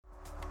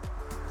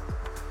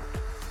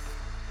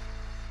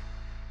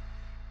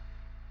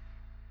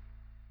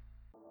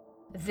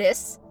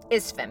This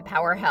is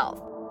FemPower Health.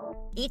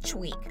 Each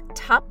week,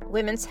 top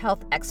women's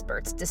health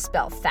experts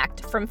dispel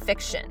fact from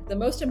fiction. The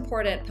most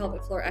important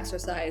pelvic floor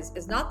exercise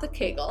is not the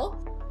Kegel.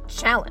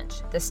 Challenge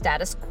the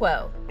status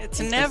quo. It's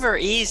never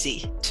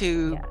easy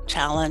to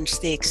challenge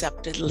the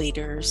accepted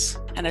leaders,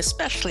 and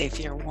especially if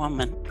you're a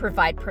woman.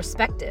 Provide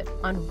perspective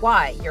on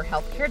why your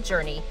healthcare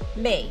journey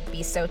may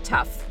be so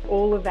tough.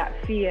 All of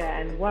that fear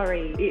and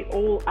worry, it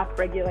all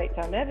upregulates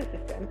our nervous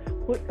system,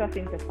 puts us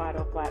into fight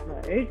or flight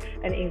mode,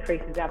 and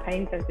increases our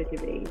pain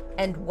sensitivity.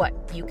 And what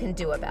you can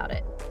do about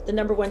it. The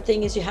number one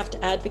thing is you have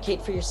to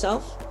advocate for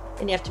yourself,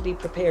 and you have to be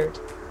prepared.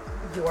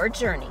 Your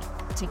journey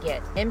to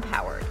get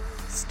empowered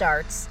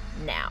starts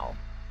now.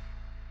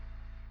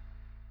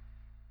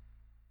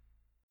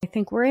 I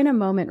think we're in a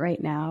moment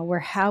right now where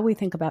how we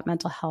think about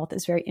mental health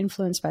is very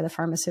influenced by the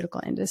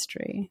pharmaceutical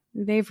industry.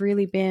 They've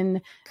really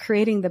been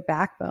creating the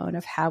backbone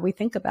of how we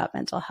think about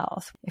mental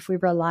health. If we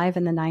were alive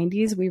in the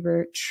 90s, we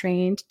were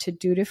trained to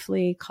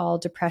dutifully call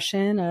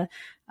depression a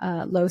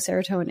low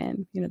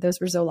serotonin. Those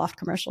were Zoloft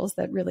commercials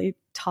that really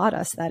taught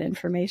us that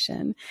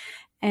information.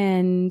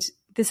 And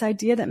this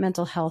idea that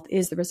mental health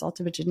is the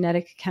result of a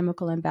genetic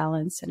chemical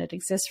imbalance and it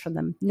exists from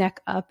the neck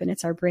up and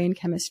it's our brain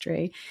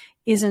chemistry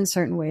is in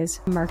certain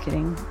ways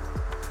marketing.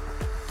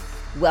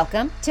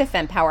 Welcome to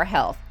FemPower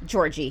Health.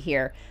 Georgie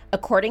here.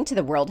 According to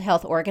the World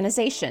Health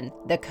Organization,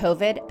 the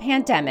COVID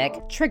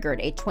pandemic triggered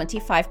a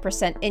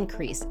 25%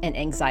 increase in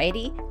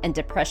anxiety and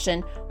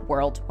depression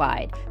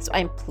worldwide. So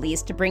I'm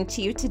pleased to bring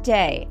to you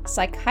today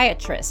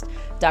psychiatrist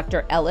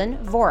Dr. Ellen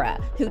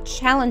Vora, who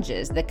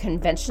challenges the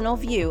conventional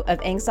view of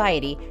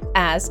anxiety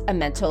as a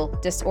mental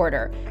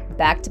disorder,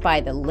 backed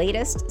by the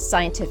latest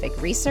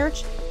scientific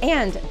research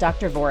and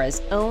Dr.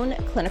 Vora's own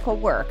clinical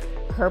work.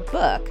 Her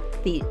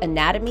book, The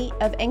Anatomy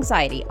of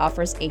Anxiety,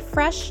 offers a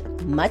fresh,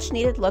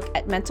 much-needed look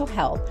at mental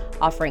health,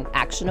 offering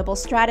actionable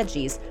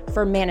strategies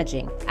for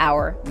managing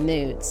our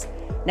moods.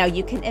 Now,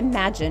 you can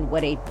imagine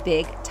what a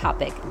big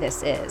topic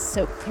this is,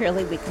 so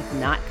clearly we could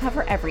not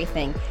cover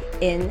everything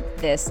in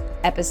this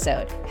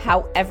episode.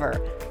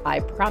 However, I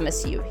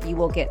promise you, you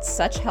will get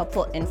such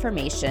helpful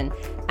information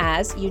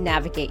as you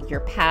navigate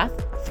your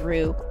path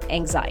through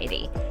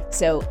anxiety.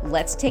 So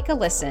let's take a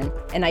listen,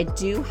 and I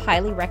do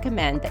highly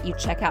recommend that you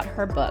check out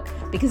her book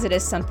because it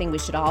is something we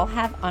should all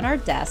have on our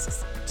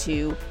desks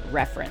to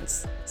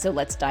reference. So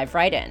let's dive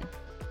right in.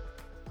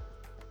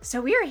 So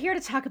we are here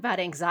to talk about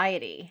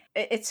anxiety.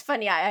 It's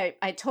funny,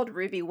 I told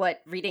Ruby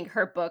what reading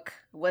her book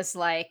was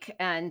like,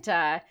 and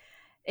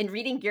in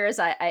reading yours,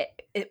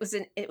 it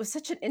was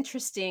such an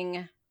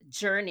interesting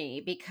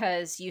journey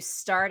because you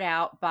start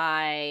out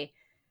by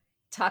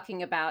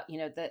talking about,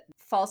 the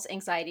false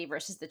anxiety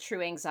versus the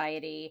true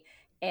anxiety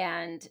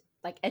and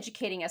like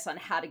educating us on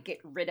how to get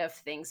rid of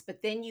things.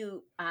 But then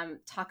you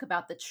talk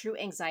about the true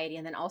anxiety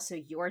and then also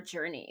your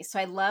journey. So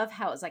I love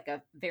how it's like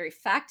a very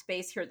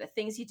fact-based, here are the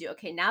things you do.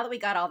 Okay, now that we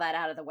got all that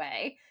out of the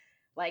way,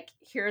 like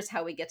here's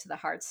how we get to the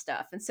hard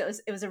stuff. And so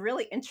it was a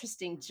really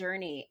interesting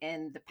journey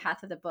in the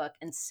path of the book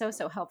and so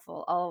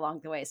helpful all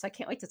along the way. So I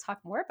can't wait to talk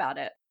more about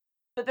it.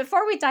 But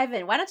before we dive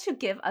in, why don't you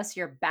give us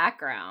your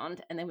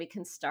background and then we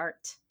can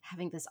start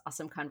having this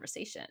awesome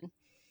conversation.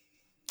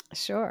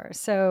 Sure.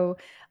 So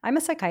I'm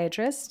a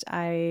psychiatrist.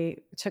 I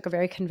took a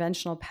very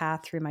conventional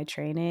path through my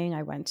training.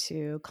 I went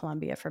to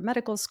Columbia for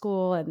medical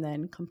school and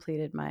then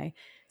completed my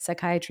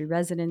psychiatry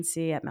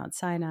residency at Mount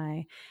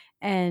Sinai.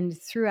 And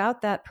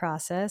throughout that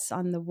process,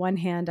 on the one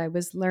hand, I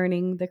was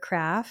learning the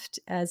craft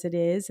as it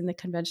is in the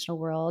conventional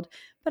world,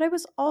 but I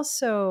was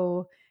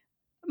also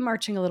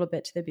marching a little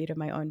bit to the beat of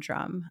my own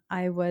drum.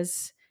 I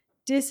was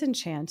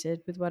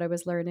disenchanted with what I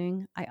was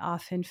learning. I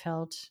often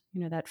felt,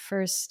 that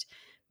first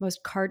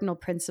most cardinal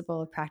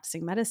principle of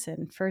practicing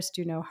medicine, first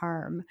do no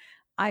harm.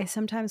 I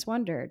sometimes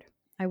wondered,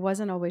 I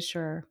wasn't always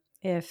sure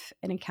if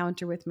an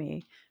encounter with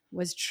me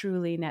was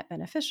truly net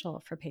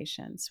beneficial for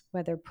patients,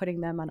 whether putting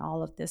them on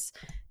all of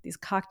these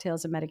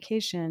cocktails of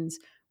medications,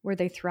 were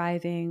they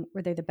thriving?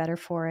 Were they the better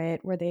for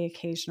it? Were they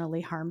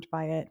occasionally harmed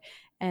by it?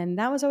 And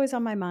that was always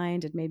on my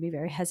mind. It made me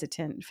very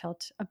hesitant and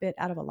felt a bit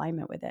out of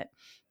alignment with it.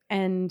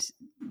 And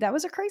that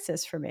was a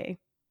crisis for me.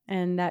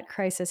 And that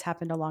crisis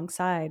happened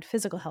alongside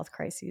physical health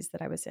crises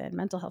that I was in,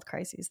 mental health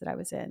crises that I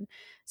was in.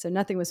 So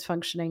nothing was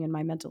functioning in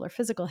my mental or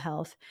physical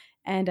health.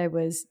 And I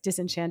was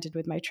disenchanted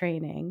with my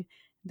training.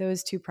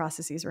 Those two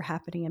processes were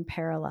happening in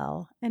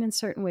parallel. And in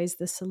certain ways,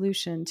 the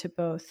solution to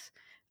both,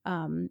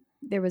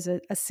 there was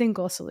a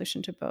single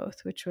solution to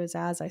both, which was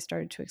as I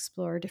started to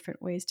explore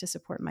different ways to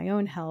support my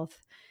own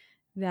health,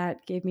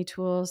 that gave me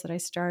tools that I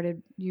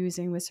started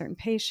using with certain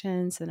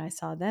patients and I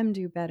saw them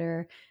do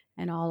better.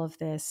 And all of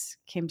this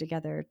came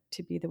together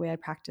to be the way I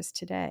practice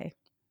today.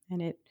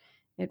 And it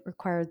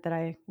required that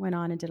I went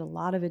on and did a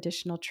lot of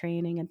additional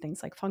training in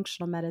things like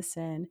functional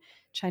medicine,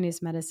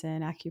 Chinese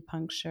medicine,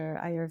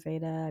 acupuncture,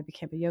 Ayurveda. I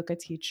became a yoga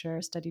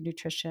teacher, studied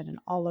nutrition, and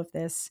all of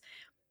this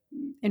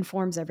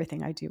informs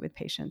everything I do with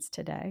patients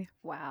today.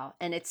 Wow.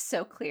 And it's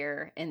so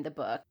clear in the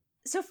book.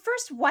 So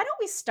first, why don't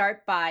we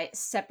start by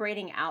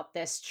separating out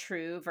this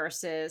true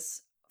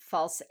versus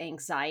false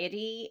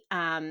anxiety?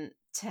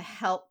 to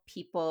help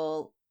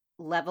people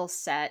level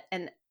set.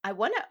 And I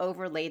want to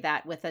overlay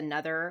that with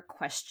another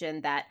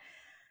question that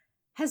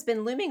has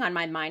been looming on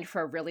my mind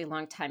for a really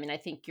long time. And I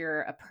think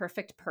you're a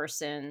perfect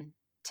person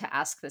to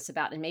ask this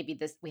about. And maybe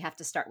this, we have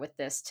to start with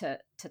this to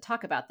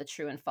talk about the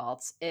true and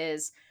false,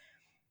 is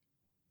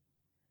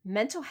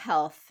mental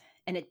health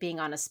and it being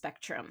on a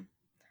spectrum.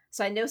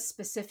 So I know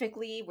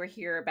specifically we're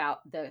here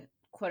about the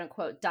quote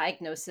unquote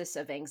diagnosis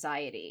of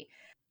anxiety,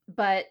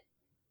 but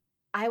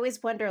I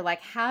always wonder,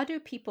 like, how do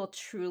people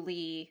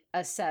truly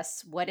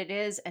assess what it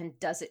is and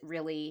does it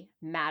really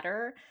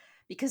matter?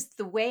 Because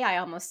the way I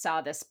almost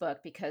saw this book,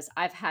 because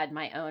I've had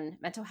my own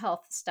mental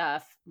health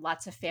stuff,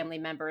 lots of family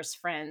members,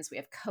 friends, we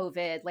have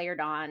COVID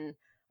layered on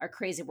our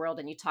crazy world,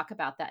 and you talk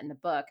about that in the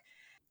book.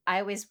 I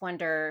always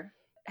wonder,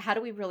 how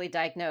do we really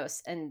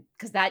diagnose? And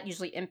because that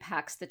usually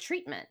impacts the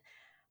treatment.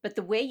 But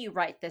the way you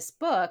write this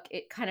book,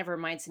 it kind of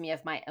reminds me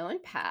of my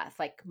own path.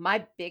 Like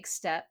my big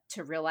step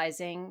to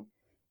realizing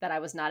that I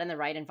was not in the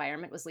right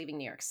environment was leaving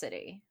New York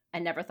City. I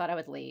never thought I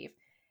would leave.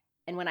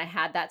 And when I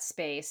had that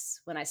space,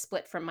 when I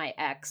split from my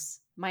ex,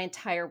 my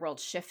entire world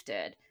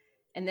shifted.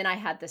 And then I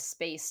had the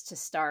space to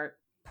start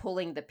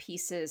pulling the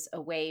pieces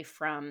away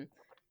from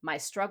my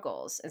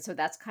struggles. And so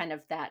that's kind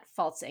of that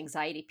false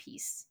anxiety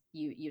piece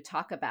you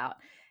talk about.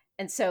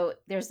 And so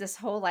there's this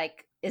whole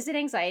like, is it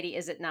anxiety?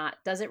 Is it not?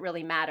 Does it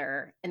really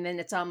matter? And then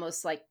it's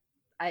almost like,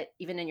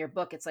 even in your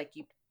book, it's like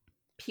you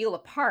peel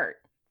apart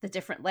the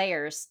different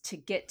layers to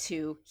get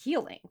to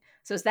healing.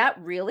 So is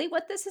that really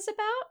what this is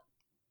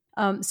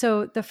about?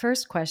 So the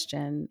first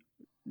question,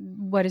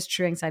 what is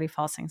true anxiety,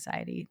 false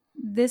anxiety?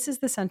 This is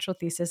the central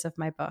thesis of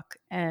my book.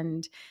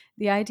 And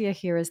the idea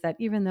here is that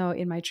even though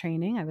in my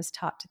training I was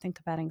taught to think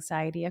about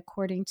anxiety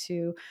according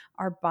to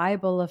our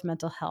Bible of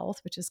mental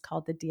health, which is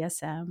called the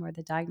DSM, or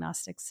the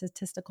Diagnostic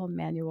Statistical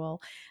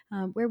Manual,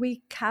 where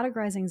we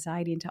categorize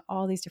anxiety into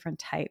all these different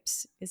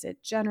types. Is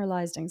it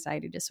generalized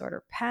anxiety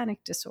disorder,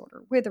 panic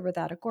disorder, with or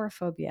without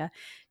agoraphobia?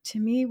 To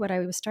me, what I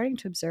was starting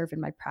to observe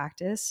in my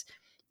practice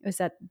was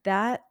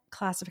that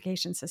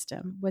classification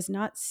system was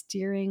not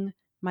steering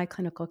my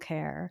clinical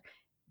care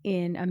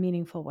in a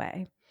meaningful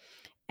way.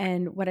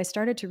 And what I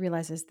started to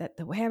realize is that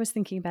the way I was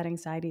thinking about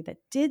anxiety that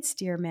did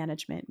steer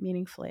management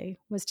meaningfully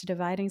was to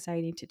divide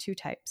anxiety into two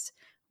types,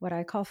 what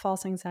I call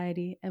false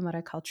anxiety and what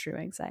I call true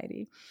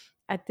anxiety.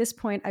 At this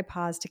point, I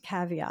pause to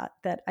caveat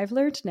that I've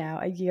learned now,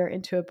 a year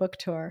into a book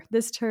tour,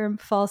 this term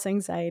false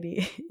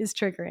anxiety is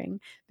triggering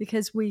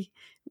because we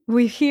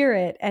hear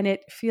it and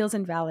it feels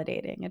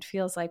invalidating. It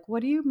feels like,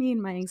 what do you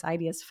mean my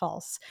anxiety is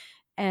false?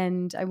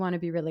 And I want to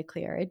be really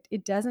clear.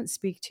 It doesn't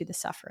speak to the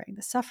suffering.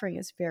 The suffering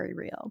is very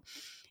real.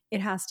 It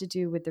has to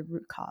do with the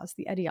root cause,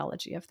 the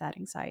etiology of that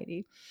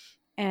anxiety.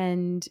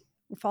 And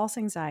false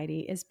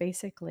anxiety is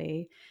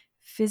basically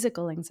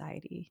physical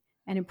anxiety.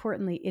 And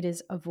importantly, it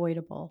is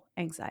avoidable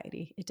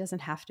anxiety. It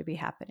doesn't have to be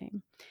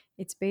happening.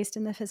 It's based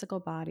in the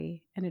physical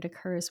body, and it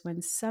occurs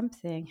when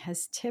something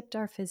has tipped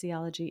our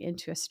physiology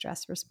into a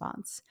stress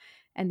response.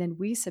 And then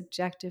we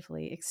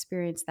subjectively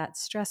experience that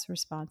stress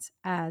response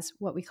as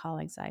what we call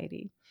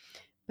anxiety.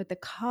 But the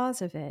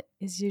cause of it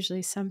is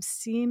usually some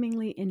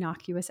seemingly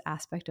innocuous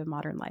aspect of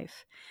modern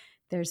life.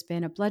 There's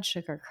been a blood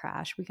sugar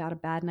crash. We got a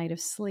bad night of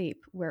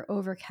sleep. We're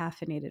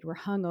over-caffeinated. We're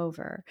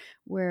hungover.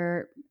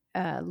 We're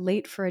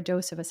late for a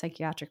dose of a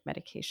psychiatric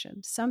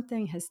medication.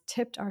 Something has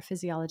tipped our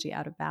physiology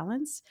out of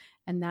balance,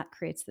 and that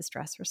creates the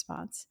stress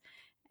response.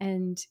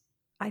 And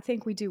I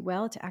think we do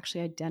well to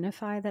actually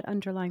identify that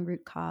underlying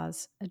root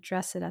cause,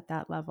 address it at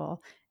that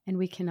level, and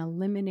we can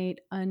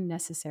eliminate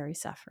unnecessary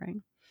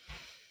suffering.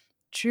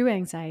 True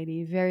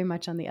anxiety, very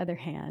much on the other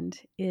hand,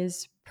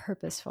 is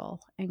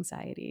purposeful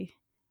anxiety.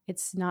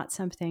 It's not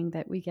something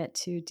that we get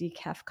to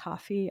decaf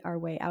coffee our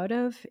way out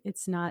of.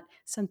 It's not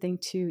something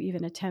to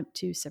even attempt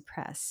to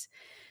suppress.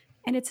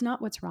 And it's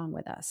not what's wrong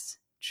with us.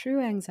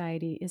 True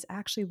anxiety is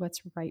actually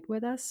what's right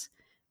with us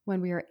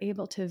when we are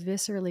able to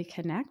viscerally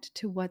connect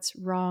to what's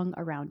wrong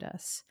around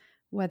us,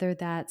 whether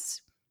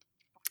that's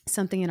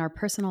something in our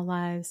personal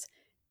lives,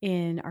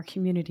 in our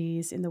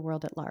communities, in the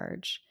world at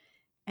large.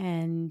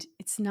 And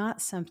it's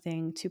not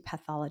something to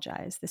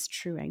pathologize, this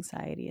true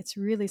anxiety. It's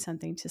really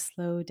something to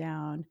slow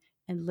down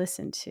and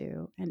listen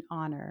to and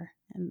honor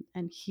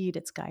and heed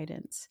its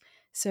guidance.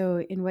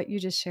 So in what you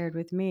just shared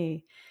with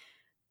me,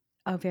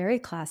 a very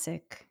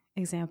classic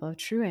example of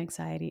true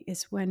anxiety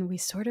is when we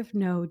sort of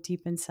know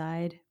deep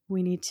inside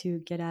we need to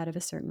get out of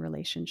a certain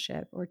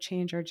relationship or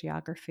change our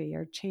geography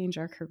or change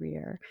our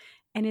career.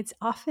 And it's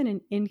often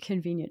an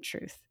inconvenient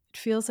truth. It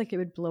feels like it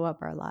would blow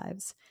up our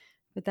lives.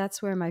 But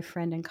that's where my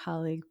friend and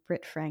colleague,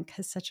 Britt Frank,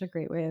 has such a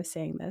great way of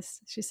saying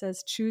this. She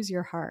says, choose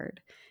your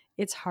hard.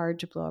 It's hard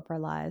to blow up our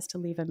lives, to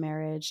leave a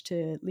marriage,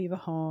 to leave a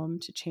home,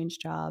 to change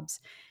jobs.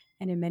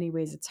 And in many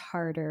ways, it's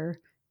harder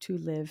to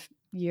live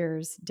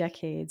years,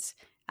 decades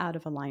out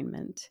of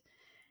alignment.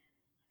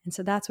 And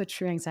so that's what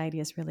true anxiety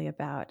is really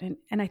about. And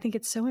I think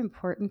it's so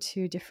important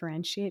to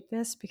differentiate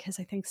this because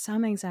I think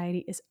some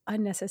anxiety is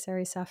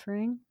unnecessary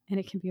suffering and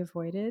it can be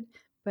avoided.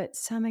 But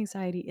some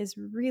anxiety is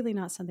really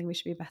not something we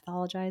should be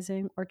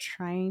pathologizing or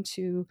trying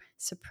to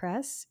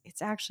suppress.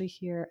 It's actually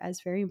here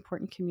as very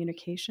important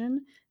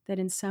communication that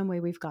in some way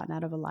we've gotten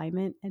out of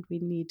alignment and we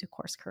need to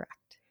course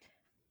correct.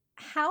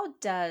 How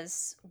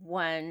does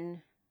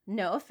one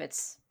know if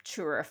it's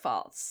true or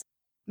false?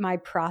 My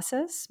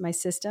process, my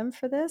system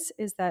for this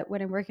is that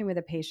when I'm working with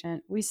a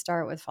patient, we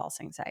start with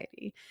false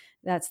anxiety.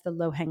 That's the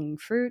low hanging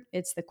fruit,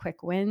 it's the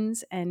quick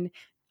wins. And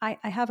I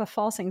have a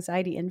false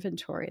anxiety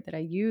inventory that I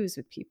use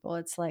with people.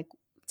 It's like,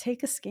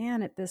 take a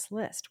scan at this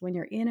list when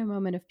you're in a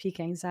moment of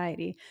peak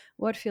anxiety.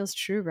 What feels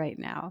true right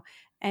now?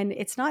 And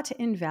it's not to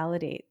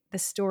invalidate the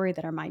story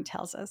that our mind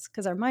tells us,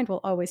 because our mind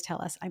will always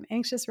tell us, I'm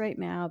anxious right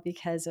now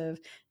because of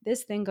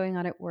this thing going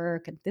on at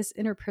work and this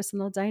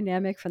interpersonal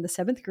dynamic from the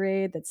 7th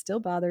grade that still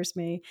bothers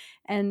me.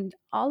 And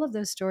all of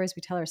those stories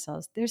we tell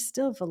ourselves, there's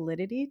still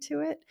validity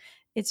to it.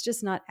 It's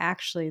just not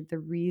actually the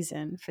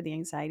reason for the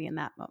anxiety in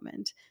that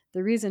moment.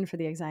 The reason for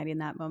the anxiety in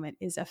that moment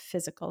is a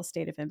physical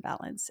state of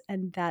imbalance.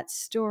 And that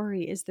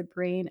story is the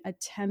brain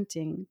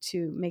attempting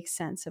to make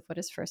sense of what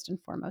is first and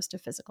foremost a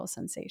physical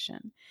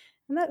sensation.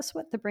 And that's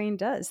what the brain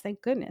does.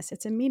 Thank goodness.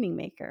 It's a meaning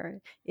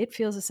maker. It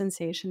feels a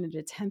sensation and it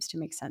attempts to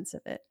make sense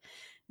of it.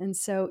 And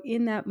so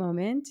in that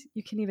moment,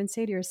 you can even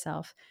say to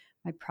yourself,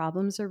 my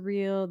problems are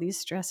real,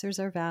 these stressors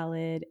are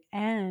valid,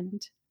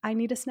 and I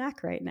need a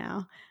snack right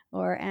now.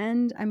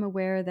 And I'm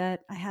aware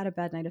that I had a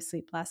bad night of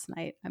sleep last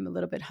night. I'm a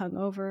little bit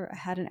hungover. I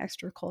had an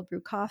extra cold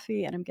brew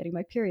coffee and I'm getting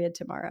my period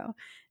tomorrow.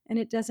 And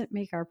it doesn't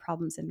make our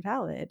problems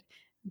invalid,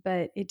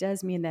 but it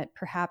does mean that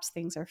perhaps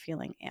things are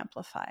feeling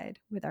amplified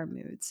with our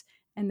moods.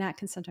 And that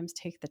can sometimes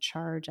take the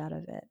charge out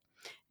of it.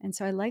 And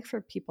so I like for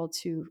people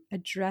to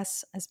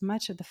address as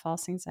much of the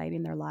false anxiety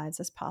in their lives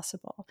as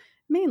possible,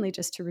 mainly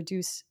just to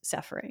reduce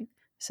suffering.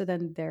 So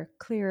then they're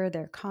clearer,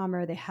 they're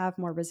calmer, they have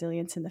more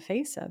resilience in the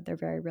face of their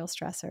very real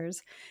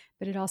stressors.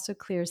 But it also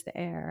clears the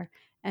air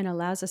and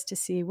allows us to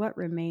see what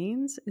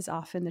remains is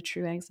often the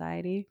true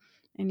anxiety.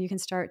 And you can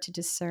start to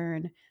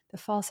discern the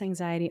false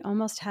anxiety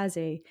almost has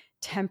a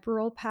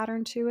temporal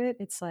pattern to it.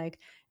 It's like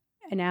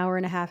an hour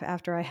and a half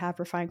after I have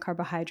refined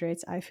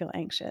carbohydrates, I feel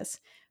anxious.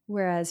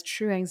 Whereas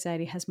true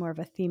anxiety has more of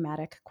a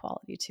thematic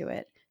quality to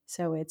it.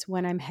 So it's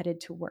when I'm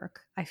headed to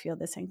work, I feel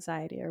this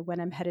anxiety, or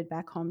when I'm headed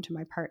back home to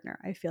my partner,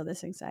 I feel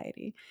this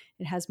anxiety.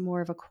 It has more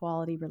of a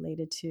quality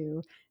related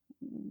to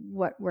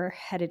what we're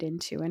headed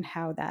into and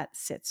how that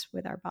sits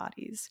with our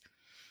bodies.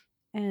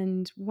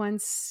 And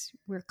once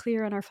we're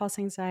clear on our false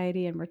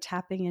anxiety and we're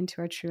tapping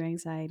into our true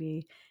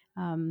anxiety,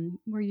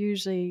 we're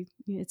usually,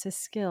 it's a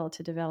skill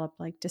to develop,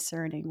 like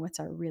discerning what's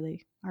our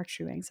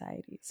true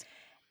anxieties.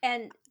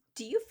 And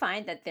do you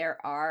find that there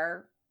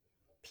are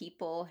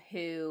people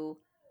who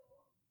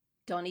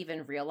don't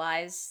even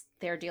realize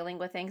they're dealing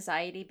with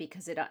anxiety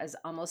because it has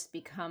almost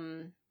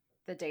become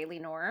the daily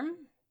norm?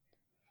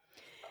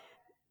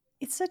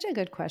 It's such a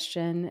good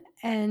question.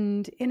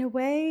 And in a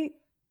way,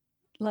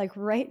 like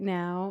right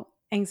now,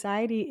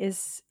 anxiety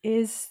is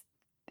it's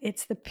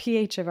the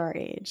pH of our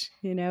age,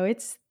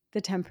 it's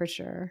the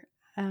temperature.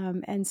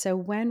 And so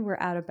when we're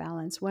out of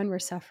balance, when we're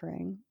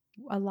suffering,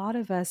 a lot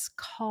of us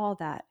call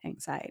that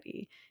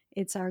anxiety.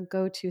 It's our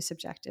go-to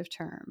subjective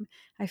term.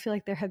 I feel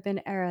like there have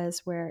been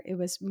eras where it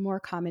was more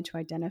common to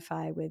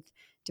identify with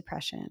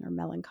depression or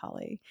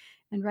melancholy.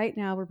 And right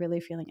now we're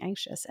really feeling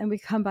anxious, and we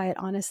come by it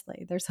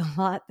honestly. There's a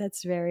lot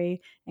that's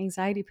very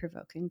anxiety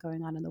provoking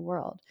going on in the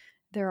world.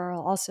 There are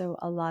also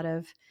a lot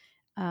of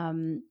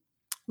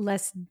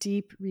less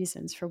deep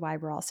reasons for why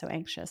we're all so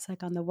anxious.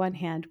 Like on the one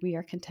hand, we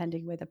are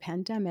contending with a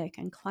pandemic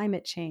and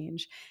climate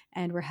change,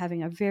 and we're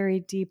having a very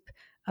deep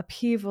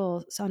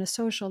upheaval on a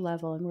social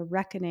level, and we're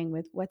reckoning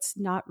with what's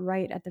not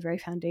right at the very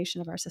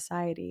foundation of our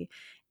society.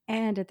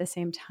 And at the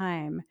same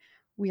time,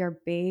 we are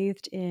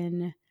bathed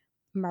in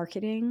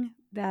marketing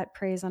that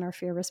preys on our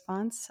fear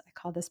response. I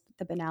call this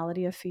the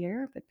banality of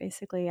fear, but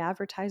basically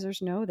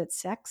advertisers know that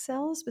sex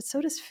sells, but so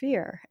does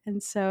fear.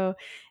 And so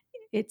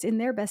it's in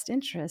their best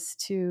interest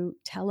to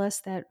tell us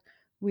that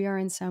we are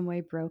in some way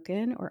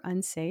broken or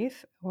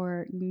unsafe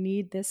or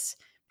need this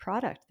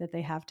product that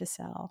they have to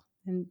sell.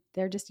 And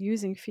they're just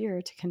using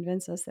fear to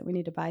convince us that we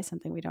need to buy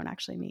something we don't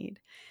actually need.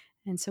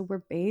 And so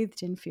we're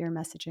bathed in fear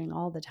messaging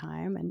all the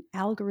time, and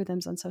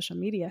algorithms on social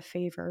media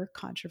favor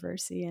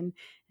controversy and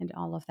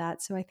all of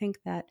that. So I think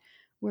that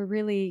we're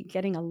really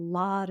getting a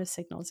lot of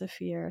signals of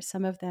fear,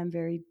 some of them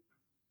very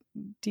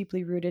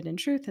deeply rooted in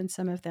truth, and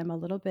some of them a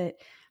little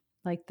bit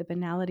like the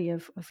banality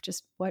of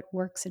just what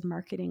works in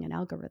marketing and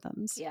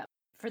algorithms. Yeah.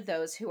 For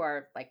those who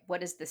are like,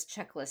 what is this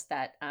checklist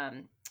that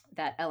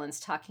that Ellen's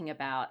talking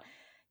about?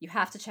 You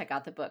have to check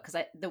out the book,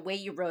 because the way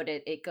you wrote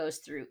it, it goes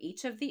through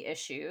each of the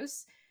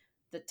issues,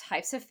 the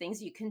types of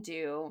things you can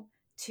do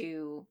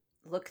to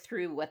look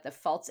through what the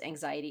false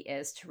anxiety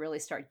is to really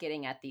start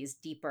getting at these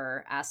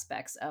deeper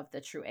aspects of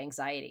the true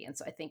anxiety. And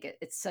so I think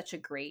it's such a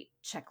great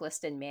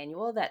checklist and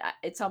manual that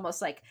it's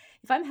almost like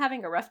if I'm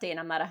having a rough day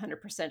and I'm not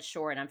 100%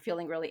 sure and I'm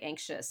feeling really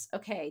anxious,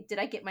 okay, did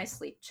I get my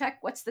sleep? Check.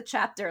 What's the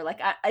chapter? Like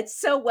it's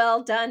so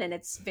well done, and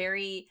it's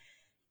very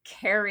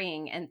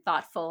caring and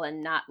thoughtful,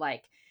 and not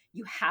like,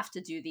 you have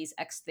to do these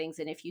X things.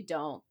 And if you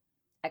don't,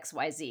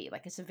 XYZ.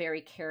 Like, it's a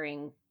very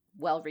caring,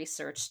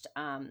 well-researched,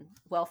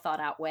 well thought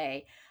out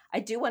way. I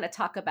do want to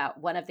talk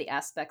about one of the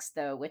aspects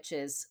though, which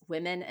is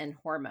women and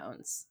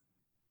hormones.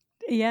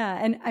 Yeah.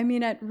 And I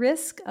mean, at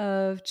risk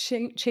of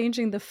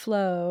changing the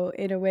flow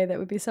in a way that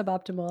would be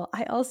suboptimal,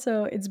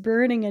 it's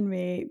burning in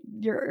me,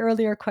 your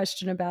earlier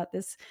question about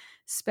this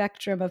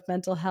spectrum of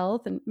mental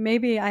health. And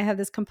maybe I have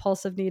this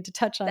compulsive need to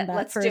touch on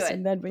that first,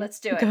 and then we let's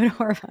do go to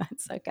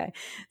hormones. Okay.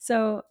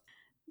 So,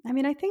 I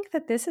mean, I think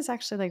that this is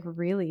actually like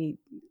really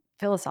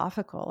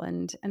philosophical.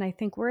 And I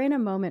think we're in a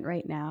moment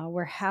right now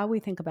where how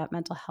we think about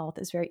mental health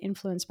is very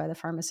influenced by the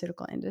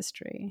pharmaceutical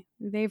industry.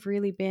 They've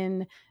really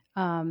been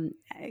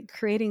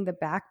creating the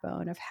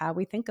backbone of how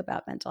we think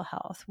about mental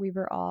health. We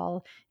were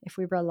all, if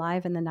we were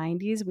alive in the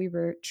 90s, we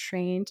were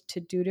trained to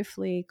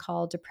dutifully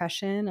call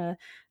depression a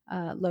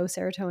low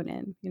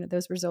serotonin. You know,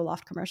 those were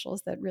Zoloft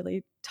commercials that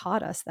really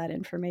taught us that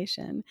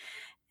information.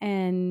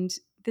 And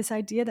this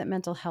idea that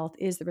mental health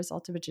is the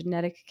result of a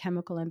genetic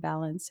chemical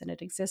imbalance and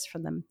it exists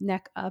from the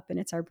neck up and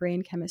it's our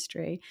brain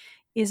chemistry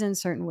is in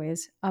certain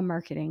ways a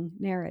marketing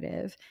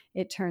narrative.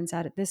 It turns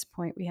out at this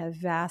point we have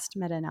vast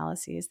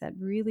meta-analyses that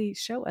really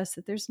show us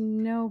that there's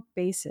no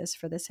basis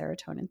for the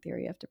serotonin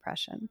theory of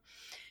depression.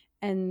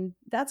 And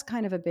that's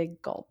kind of a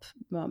big gulp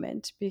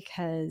moment,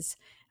 because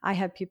I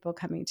have people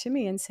coming to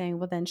me and saying,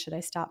 well, then should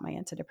I stop my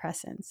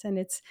antidepressants? And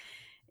it's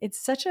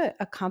such a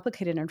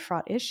complicated and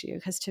fraught issue,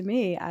 because to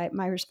me,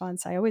 my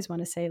response, I always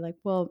want to say, like,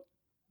 well,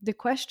 the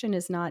question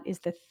is not, is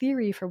the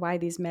theory for why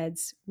these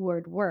meds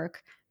would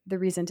work the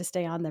reason to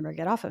stay on them or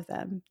get off of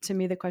them? To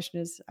me, the question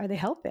is, are they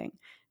helping?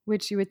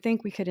 Which you would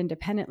think we could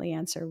independently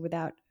answer with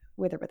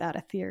or without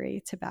a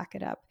theory to back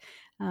it up.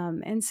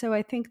 And so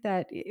I think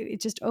that it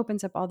just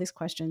opens up all these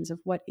questions of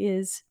what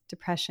is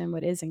depression,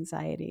 what is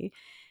anxiety.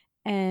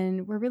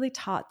 And we're really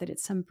taught that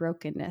it's some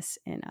brokenness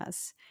in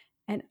us.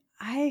 And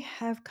I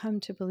have come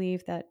to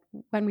believe that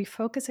when we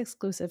focus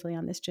exclusively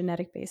on this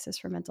genetic basis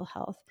for mental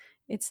health,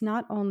 it's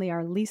not only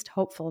our least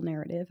hopeful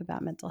narrative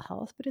about mental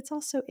health, but it's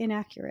also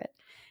inaccurate.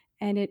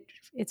 And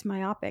it's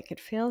myopic. It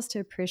fails to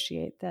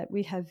appreciate that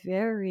we have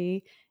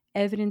very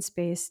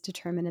evidence-based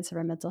determinants of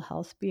our mental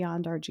health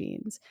beyond our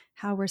genes,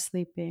 how we're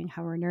sleeping,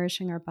 how we're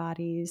nourishing our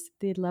bodies,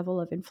 the level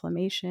of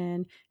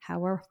inflammation, how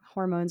our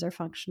hormones are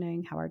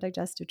functioning, how our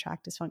digestive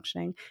tract is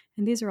functioning.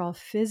 And these are all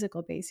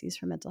physical bases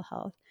for mental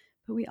health.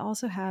 But we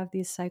also have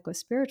these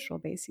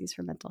psychospiritual bases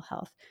for mental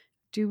health.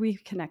 Do we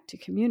connect to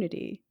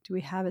community? Do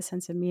we have a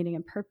sense of meaning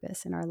and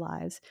purpose in our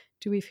lives?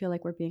 Do we feel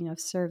like we're being of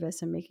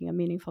service and making a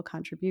meaningful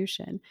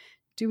contribution?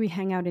 Do we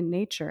hang out in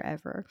nature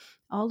ever?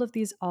 All of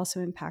these also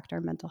impact our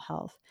mental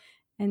health.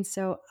 And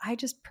so I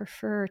just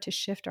prefer to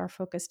shift our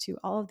focus to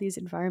all of these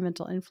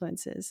environmental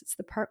influences. It's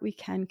the part we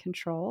can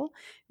control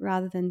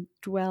rather than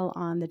dwell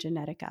on the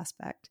genetic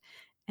aspect.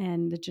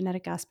 And the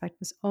genetic aspect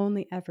was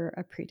only ever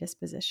a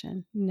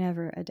predisposition,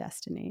 never a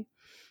destiny.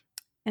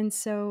 And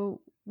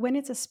so when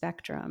it's a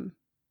spectrum,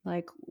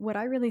 like, what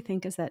I really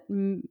think is that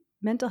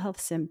mental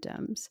health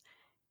symptoms,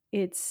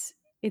 it's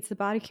the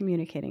body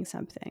communicating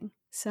something,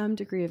 some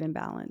degree of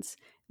imbalance,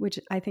 which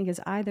I think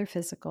is either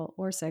physical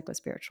or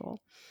psychospiritual.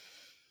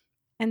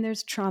 And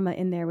there's trauma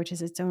in there, which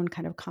is its own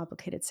kind of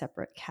complicated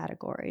separate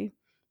category.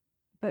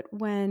 But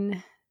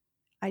when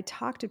I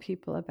talk to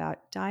people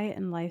about diet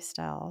and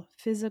lifestyle,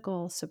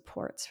 physical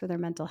supports for their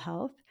mental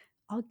health,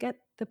 I'll get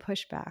the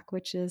pushback,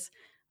 which is,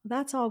 well,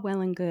 that's all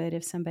well and good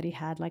if somebody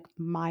had like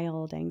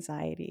mild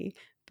anxiety,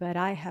 but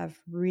I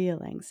have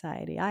real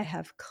anxiety. I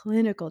have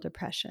clinical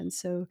depression.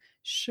 So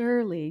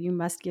surely you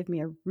must give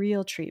me a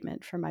real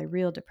treatment for my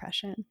real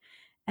depression.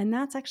 And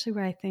that's actually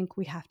where I think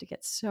we have to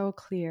get so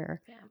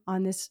clear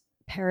on this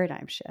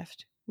paradigm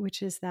shift,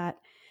 which is that,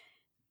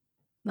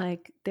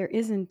 like, there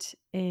isn't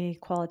a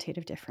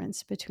qualitative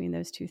difference between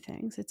those two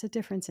things. It's a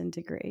difference in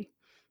degree.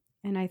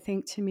 And I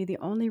think, to me, the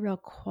only real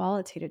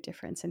qualitative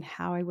difference in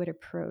how I would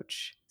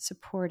approach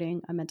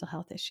supporting a mental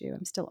health issue,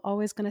 I'm still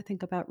always going to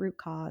think about root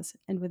cause.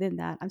 And within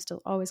that, I'm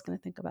still always going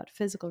to think about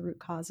physical root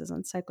causes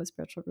and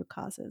psychospiritual root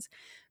causes.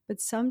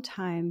 But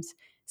sometimes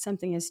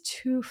something is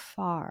too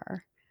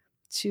far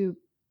to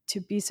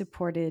be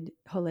supported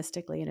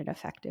holistically in an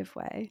effective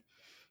way.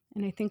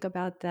 And I think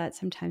about that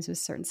sometimes with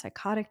certain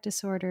psychotic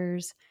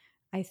disorders.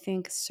 I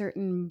think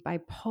certain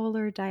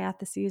bipolar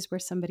diatheses where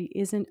somebody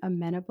isn't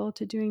amenable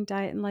to doing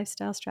diet and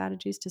lifestyle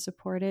strategies to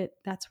support it,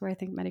 that's where I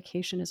think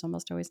medication is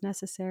almost always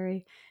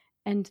necessary.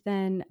 And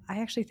then I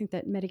actually think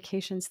that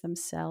medications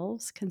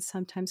themselves can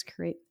sometimes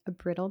create a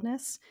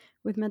brittleness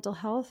with mental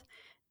health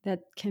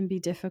that can be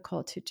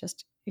difficult to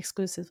just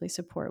exclusively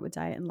support with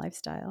diet and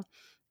lifestyle.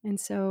 And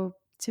so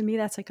to me,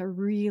 that's like a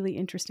really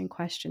interesting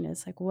question,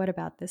 is like, what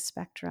about this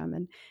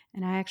spectrum?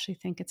 And I actually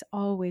think it's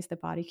always the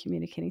body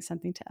communicating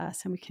something to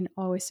us, and we can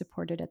always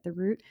support it at the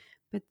root,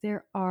 but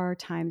there are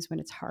times when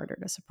it's harder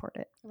to support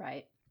it.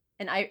 Right.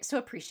 And I so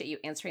appreciate you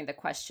answering the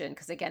question,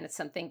 because again, it's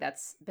something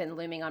that's been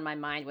looming on my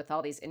mind with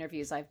all these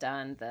interviews I've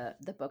done,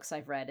 the books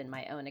I've read, and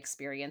my own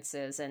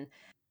experiences. And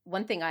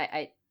one thing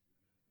I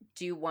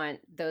do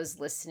want those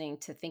listening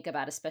to think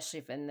about,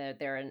 especially if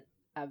they're in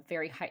a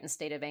very heightened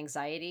state of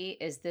anxiety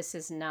is this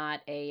is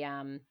not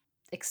a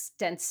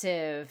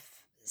extensive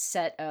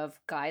set of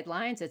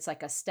guidelines. It's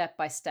like a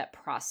step-by-step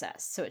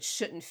process. So it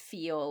shouldn't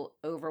feel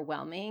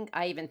overwhelming.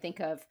 I even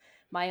think of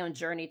my own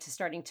journey to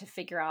starting to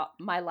figure out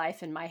my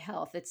life and my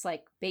health. It's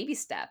like baby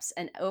steps.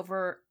 And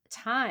over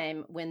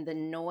time, when the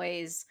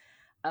noise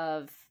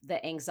of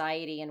the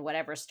anxiety and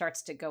whatever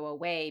starts to go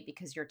away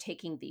because you're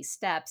taking these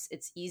steps,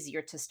 it's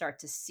easier to start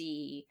to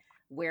see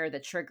where the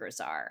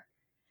triggers are.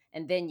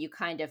 And then you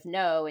kind of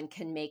know and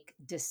can make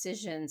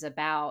decisions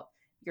about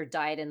your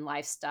diet and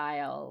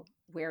lifestyle,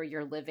 where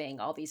you're living,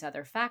 all these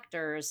other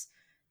factors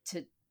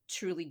to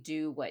truly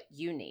do what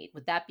you need.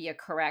 Would that be a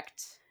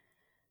correct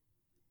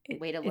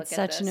way to look at this?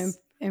 It's such an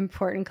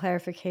important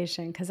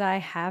clarification, because I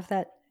have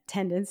that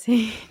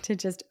tendency to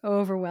just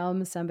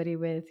overwhelm somebody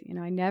with,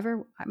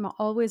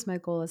 my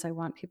goal is I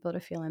want people to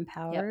feel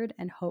empowered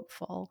and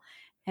hopeful.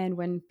 And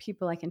when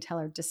people, I can tell,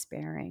 are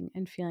despairing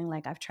and feeling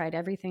like I've tried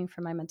everything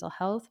for my mental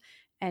health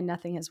and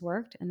nothing has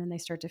worked, and then they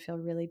start to feel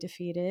really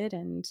defeated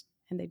and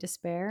they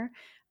despair,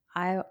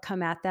 I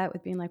come at that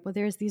with being like, well,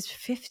 there's these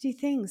 50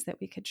 things that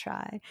we could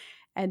try.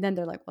 And then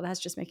they're like, well, that's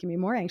just making me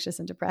more anxious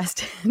and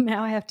depressed.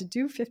 Now I have to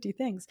do 50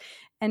 things.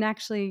 And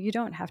actually, you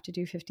don't have to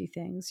do 50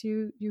 things.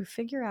 You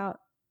figure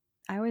out,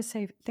 I always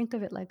say, think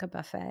of it like a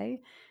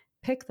buffet.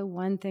 Pick the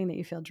one thing that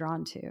you feel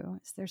drawn to.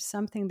 Is there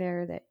something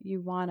there that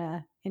you want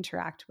to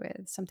interact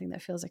with, something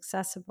that feels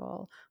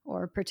accessible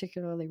or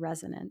particularly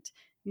resonant?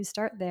 You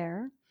start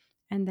there,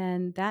 and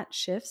then that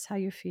shifts how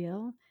you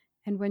feel.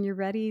 And when you're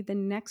ready, the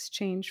next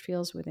change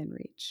feels within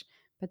reach.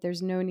 But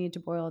there's no need to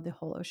boil the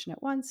whole ocean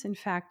at once. In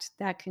fact,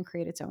 that can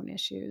create its own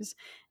issues.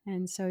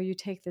 And so you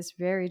take this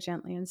very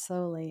gently and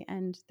slowly.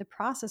 And the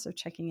process of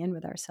checking in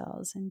with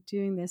ourselves and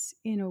doing this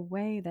in a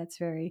way that's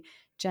very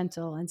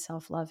gentle and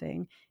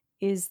self-loving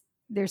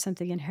there's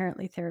something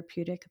inherently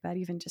therapeutic about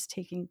even just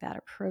taking that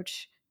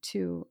approach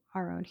to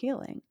our own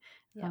healing.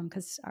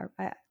 Because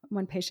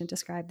one patient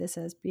described this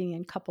as being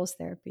in couples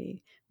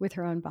therapy with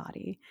her own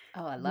body.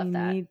 Oh, I love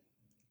that. We need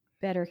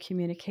better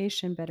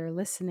communication, better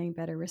listening,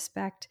 better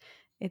respect.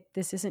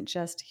 This isn't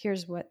just,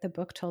 here's what the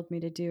book told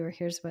me to do, or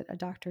here's what a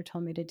doctor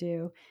told me to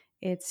do.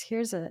 It's,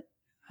 here's an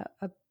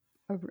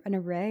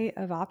array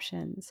of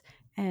options,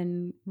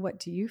 and what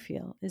do you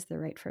feel is the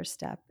right first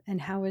step,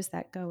 and how is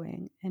that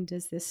going, and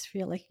does this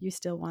feel like you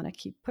still want to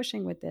keep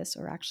pushing with this,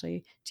 or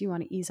actually do you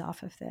want to ease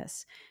off of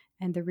this?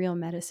 And the real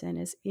medicine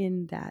is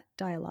in that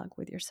dialogue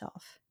with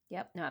yourself.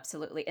 Yep, no,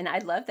 absolutely. And I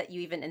love that you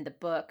even in the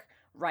book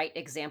write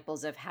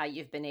examples of how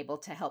you've been able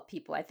to help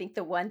people. I think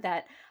the one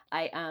that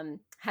I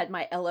had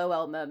my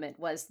LOL moment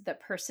was the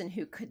person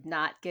who could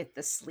not get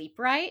the sleep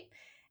right.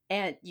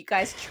 And you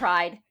guys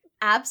tried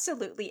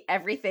absolutely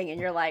everything.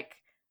 And you're like,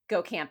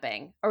 go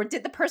camping. Or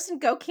did the person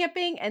go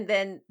camping and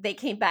then they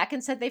came back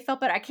and said they felt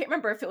better? I can't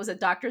remember if it was a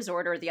doctor's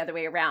order or the other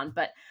way around.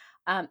 But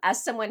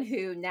as someone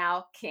who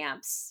now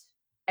camps,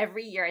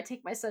 every year I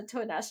take my son to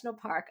a national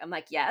park. I'm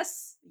like,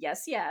 yes.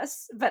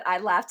 But I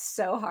laughed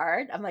so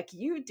hard. I'm like,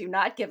 you do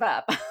not give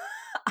up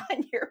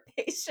on your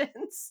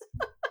patients.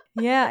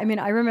 Yeah. I mean,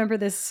 I remember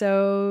this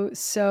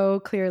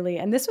so clearly.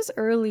 And this was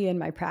early in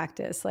my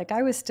practice. Like,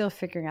 I was still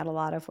figuring out a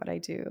lot of what I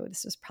do.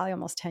 This was probably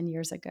almost 10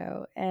 years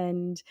ago.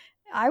 And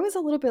I was a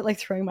little bit like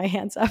throwing my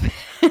hands up.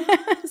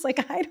 It's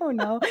like, I don't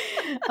know.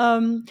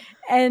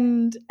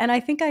 And I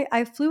think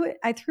I threw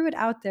it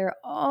out there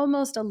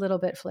almost a little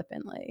bit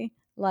flippantly.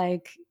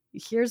 Like,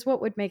 here's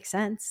what would make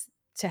sense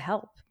to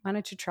help. Why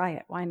don't you try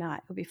it? Why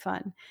not? It'll be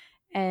fun.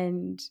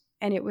 And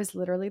it was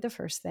literally the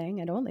first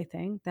thing and only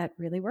thing that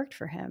really worked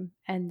for him.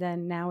 And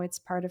then now it's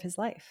part of his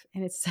life.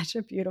 And it's such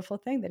a beautiful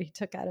thing that he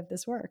took out of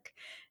this work.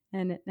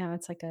 And now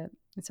it's like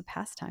it's a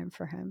pastime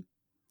for him.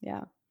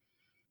 Yeah.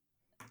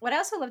 What I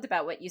also loved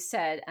about what you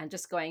said, and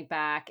just going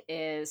back,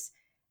 is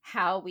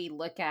how we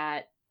look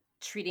at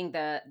treating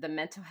the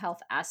mental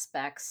health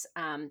aspects,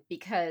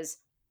 because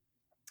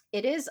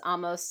it is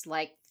almost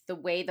like the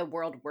way the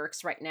world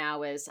works right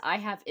now is I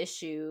have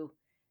issue,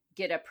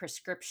 get a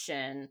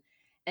prescription.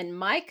 And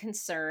my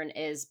concern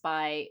is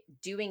by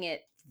doing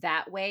it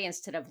that way,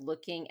 instead of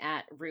looking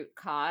at root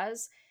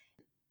cause,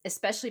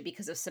 especially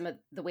because of some of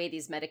the way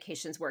these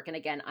medications work. And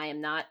again, I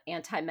am not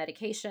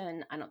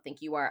anti-medication. I don't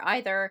think you are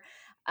either.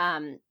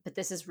 But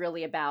this is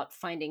really about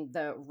finding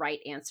the right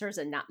answers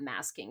and not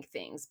masking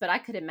things. But I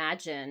could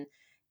imagine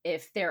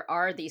if there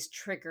are these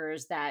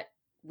triggers that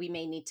we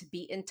may need to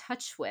be in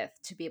touch with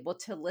to be able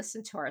to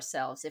listen to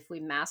ourselves, if we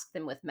mask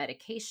them with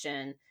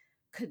medication,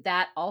 could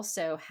that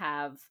also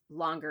have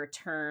longer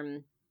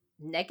term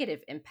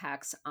negative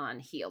impacts on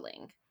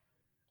healing?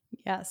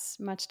 Yes,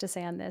 much to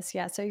say on this.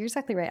 Yeah, so you're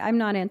exactly right. I'm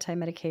not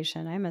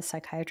anti-medication. I'm a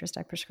psychiatrist.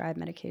 I prescribe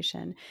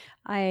medication.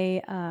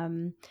 I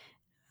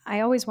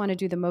always want to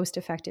do the most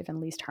effective and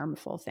least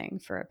harmful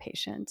thing for a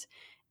patient.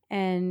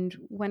 And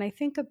when I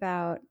think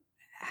about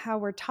how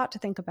we're taught to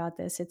think about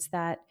this, it's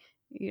that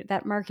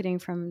marketing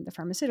from the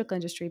pharmaceutical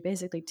industry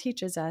basically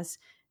teaches us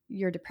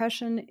your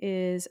depression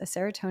is a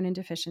serotonin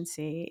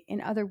deficiency.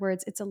 In other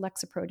words, it's a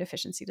Lexapro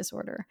deficiency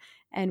disorder.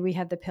 And we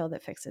have the pill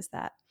that fixes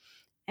that.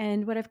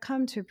 And what I've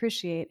come to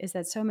appreciate is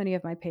that so many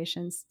of my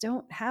patients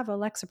don't have a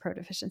Lexapro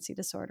deficiency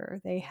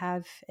disorder. They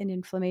have an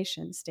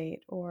inflammation state,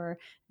 or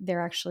they're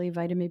actually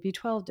vitamin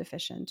B12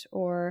 deficient,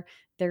 or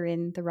they're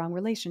in the wrong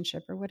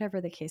relationship, or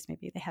whatever the case may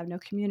be. They have no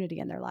community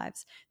in their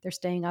lives. They're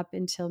staying up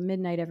until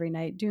midnight every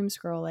night, doom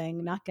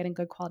scrolling, not getting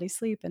good quality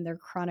sleep, and they're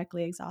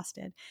chronically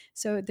exhausted.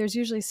 So there's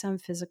usually some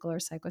physical or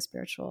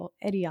psychospiritual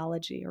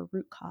etiology or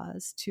root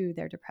cause to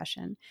their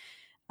depression.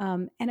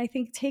 And I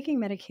think taking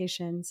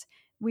medications,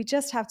 we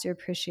just have to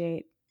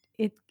appreciate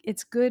it.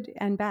 It's good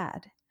and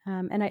bad.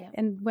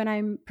 And when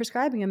I'm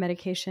prescribing a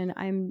medication,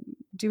 I'm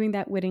doing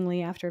that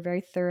wittingly after a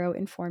very thorough,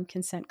 informed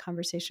consent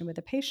conversation with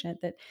a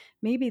patient that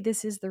maybe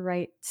this is the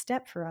right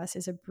step for us,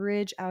 is a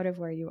bridge out of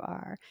where you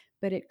are,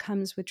 but it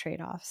comes with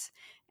trade-offs.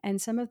 And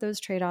some of those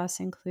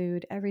trade-offs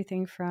include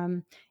everything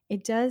from,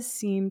 it does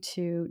seem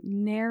to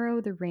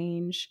narrow the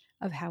range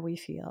of how we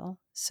feel.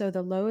 So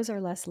the lows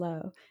are less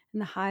low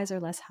and the highs are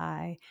less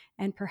high.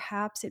 And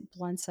perhaps it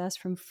blunts us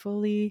from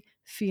fully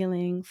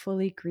feeling,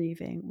 fully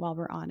grieving while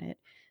we're on it.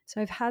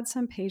 So I've had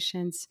some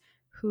patients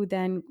who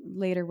then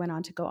later went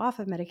on to go off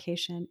of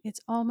medication. It's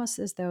almost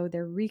as though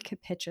they're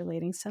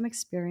recapitulating some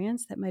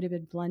experience that might have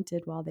been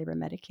blunted while they were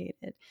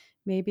medicated.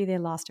 Maybe they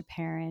lost a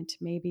parent,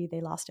 maybe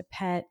they lost a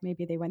pet,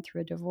 maybe they went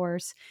through a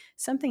divorce.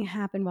 Something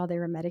happened while they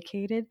were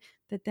medicated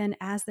that then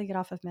as they get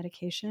off of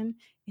medication,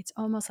 it's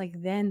almost like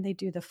then they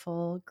do the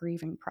full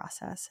grieving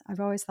process. I've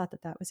always thought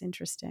that that was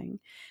interesting.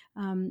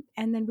 And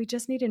then we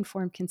just need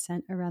informed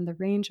consent around the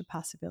range of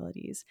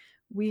possibilities.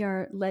 We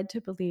are led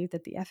to believe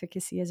that the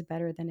efficacy is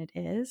better than it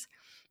is.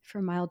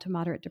 For mild to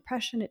moderate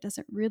depression, it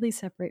doesn't really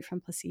separate from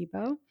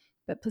placebo,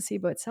 but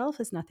placebo itself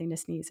is nothing to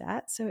sneeze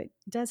at. So it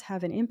does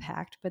have an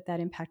impact, but that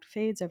impact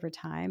fades over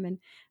time. And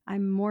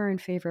I'm more in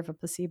favor of a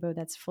placebo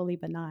that's fully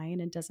benign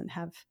and doesn't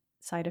have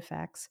side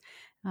effects.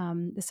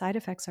 The side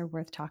effects are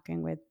worth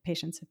talking with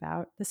patients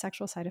about. The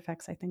sexual side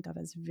effects I think of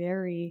as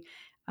very,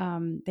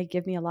 they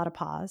give me a lot of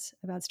pause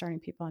about starting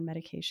people on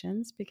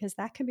medications, because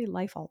that can be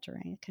life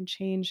altering. It can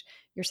change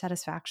your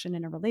satisfaction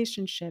in a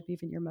relationship,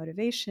 even your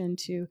motivation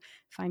to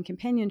find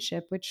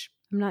companionship, which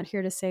I'm not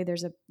here to say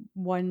there's a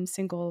one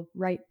single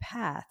right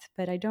path,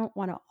 but I don't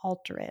want to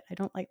alter it. I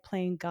don't like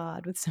playing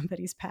God with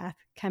somebody's path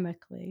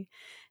chemically.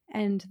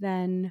 And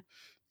then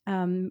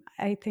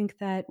I think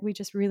that we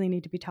just really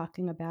need to be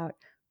talking about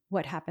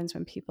what happens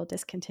when people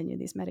discontinue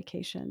these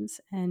medications.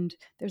 And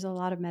there's a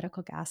lot of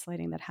medical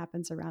gaslighting that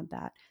happens around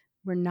that.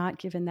 We're not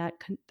given that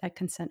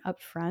consent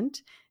up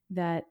front,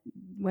 that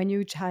when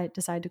you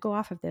decide to go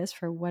off of this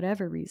for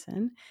whatever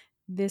reason,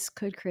 this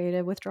could create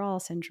a withdrawal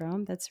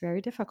syndrome that's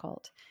very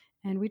difficult.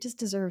 And we just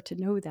deserve to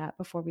know that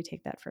before we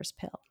take that first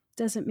pill.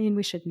 Doesn't mean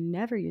we should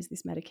never use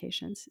these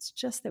medications. It's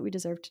just that we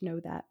deserve to know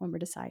that when we're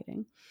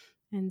deciding.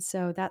 And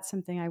so that's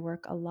something I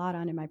work a lot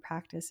on in my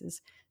practice,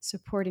 is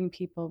supporting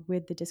people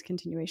with the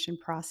discontinuation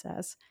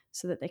process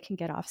so that they can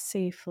get off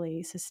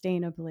safely,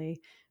 sustainably,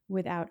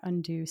 without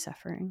undue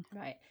suffering.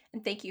 Right.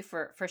 And thank you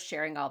for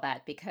sharing all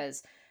that,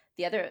 because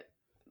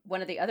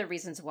one of the other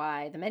reasons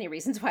why, the many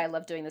reasons why I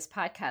love doing this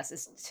podcast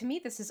is, to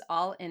me, this is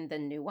all in the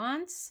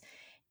nuance.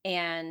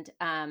 And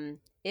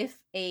if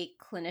a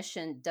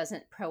clinician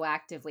doesn't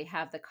proactively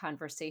have the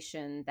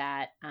conversation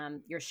that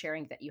you're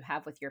sharing that you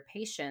have with your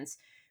patients,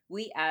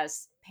 we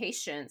as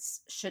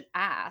patients should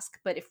ask.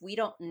 But if we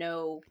don't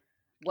know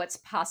what's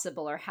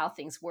possible or how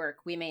things work,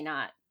 we may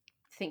not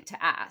think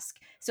to ask.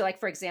 So like,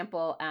 for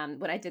example,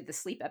 when I did the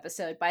sleep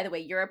episode, by the way,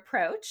 your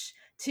approach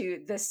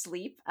to the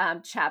sleep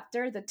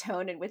chapter, the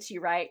tone in which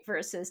you write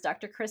versus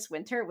Dr. Chris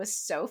Winter was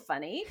so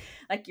funny.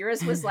 Like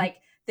yours was like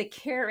the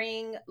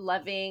caring,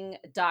 loving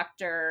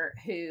doctor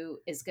who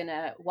is going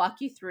to walk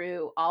you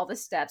through all the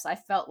steps. I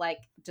felt like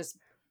just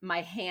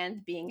my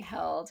hand being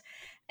held.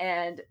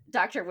 And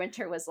Dr.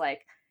 Winter was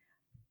like,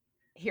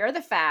 here are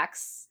the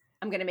facts.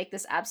 I'm going to make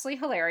this absolutely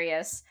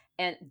hilarious.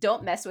 And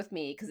don't mess with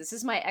me because this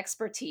is my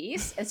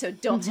expertise. And so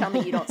don't tell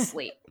me you don't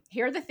sleep.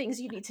 Here are the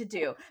things you need to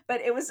do.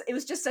 But it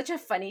was just such a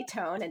funny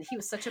tone. And he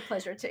was such a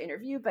pleasure to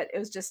interview. But it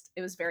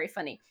was very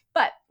funny.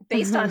 But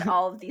based on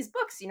all of these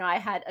books, I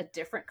had a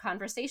different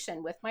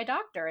conversation with my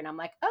doctor. And I'm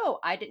like, oh,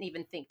 I didn't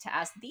even think to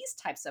ask these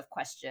types of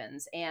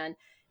questions. And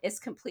it's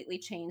completely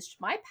changed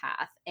my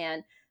path.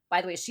 And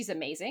by the way, she's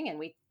amazing. And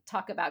we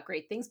talk about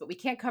great things, but we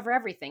can't cover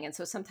everything. And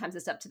so sometimes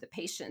it's up to the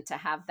patient to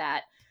have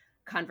that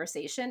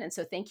conversation. And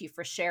so thank you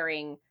for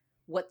sharing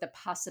what the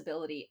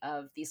possibility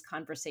of these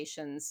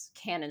conversations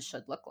can and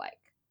should look like.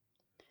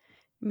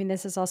 I mean,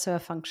 this is also a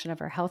function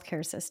of our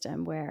healthcare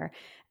system where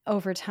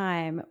over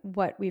time,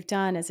 what we've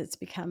done is it's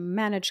become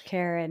managed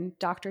care and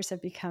doctors have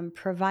become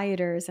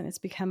providers and it's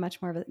become much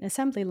more of an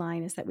assembly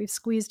line, is that we've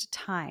squeezed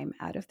time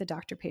out of the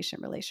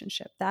doctor-patient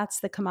relationship.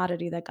 That's the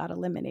commodity that got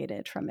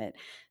eliminated from it.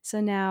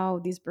 So now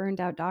these burned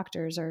out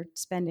doctors are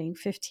spending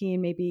 15,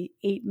 maybe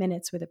 8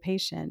 minutes with a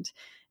patient.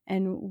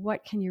 And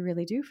what can you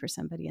really do for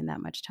somebody in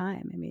that much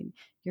time? I mean,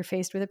 you're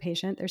faced with a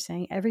patient, they're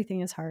saying everything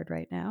is hard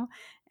right now,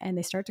 and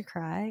they start to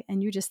cry,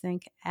 and you just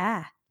think,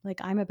 Like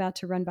I'm about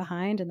to run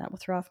behind and that will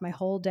throw off my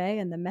whole day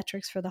and the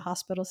metrics for the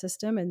hospital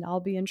system, and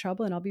I'll be in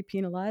trouble and I'll be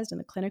penalized and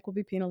the clinic will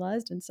be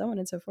penalized and so on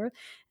and so forth.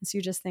 And so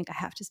you just think, I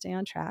have to stay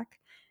on track.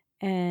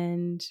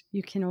 And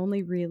you can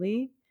only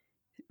really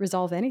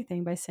resolve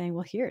anything by saying,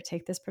 well, here,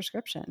 take this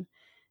prescription.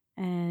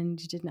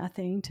 And you did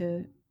nothing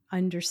to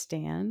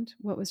understand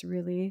what was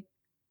really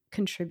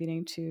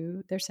contributing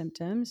to their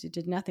symptoms. You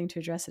did nothing to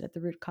address it at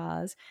the root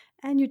cause,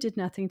 and you did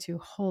nothing to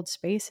hold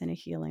space in a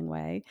healing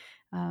way.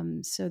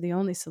 So the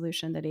only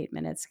solution that 8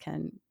 minutes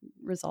can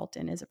result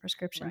in is a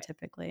prescription, right,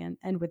 typically,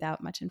 and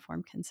without much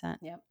informed consent.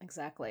 Yep,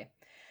 exactly.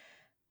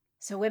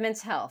 So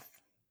women's health.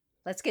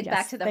 Let's get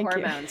back to the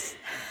hormones.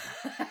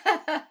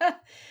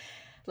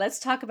 Let's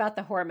talk about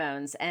the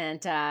hormones, and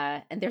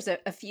there's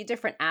a few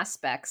different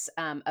aspects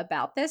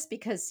about this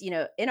because,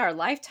 in our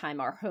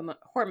lifetime, our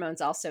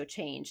hormones also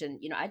change. And,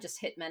 I just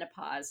hit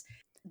menopause.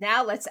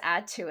 Now let's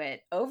add to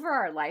it, over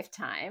our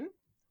lifetime,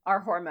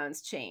 our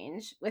hormones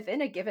change.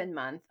 Within a given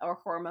month, our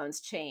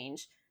hormones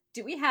change.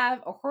 Do we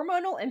have a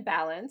hormonal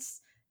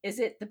imbalance? Is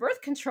it the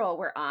birth control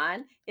we're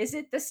on? Is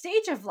it the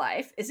stage of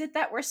life? Is it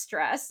that we're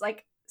stressed?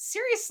 Like,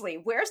 seriously,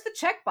 where's the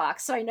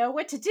checkbox so I know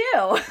what to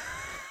do?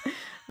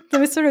 Let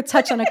me sort of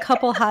touch on a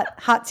couple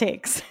hot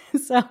takes.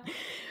 So,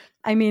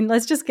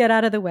 let's just get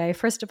out of the way.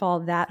 First of all,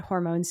 that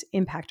hormones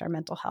impact our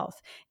mental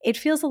health. It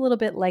feels a little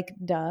bit like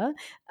duh,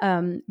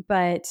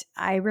 but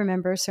I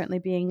remember certainly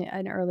being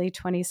an early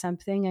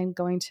 20-something and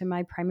going to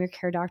my primary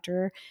care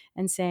doctor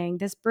and saying,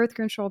 this birth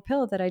control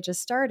pill that I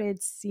just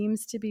started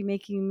seems to be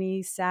making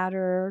me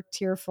sadder,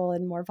 tearful,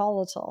 and more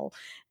volatile.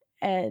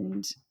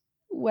 And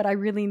what I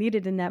really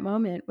needed in that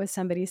moment was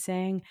somebody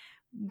saying,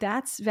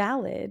 that's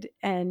valid.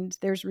 And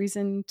there's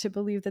reason to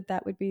believe that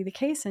that would be the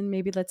case. And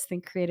maybe let's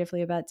think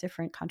creatively about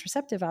different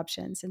contraceptive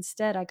options.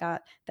 Instead, I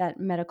got that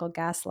medical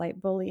gaslight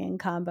bullying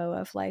combo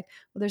of like,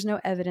 well, there's no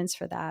evidence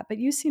for that, but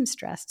you seem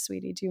stressed,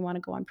 sweetie. Do you want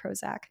to go on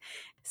Prozac?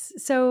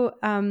 So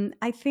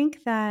I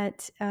think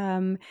that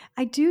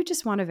I do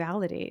just want to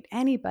validate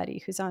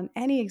anybody who's on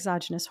any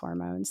exogenous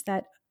hormones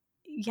that,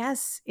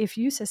 yes, if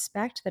you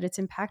suspect that it's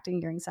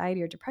impacting your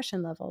anxiety or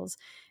depression levels,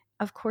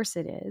 of course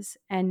it is.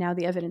 And now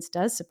the evidence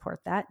does support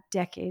that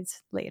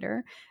decades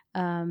later.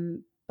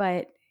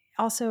 But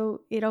also,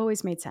 it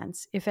always made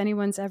sense. If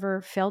anyone's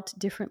ever felt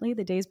differently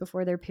the days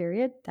before their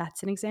period,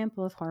 that's an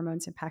example of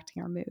hormones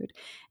impacting our mood.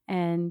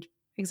 And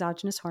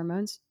exogenous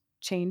hormones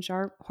change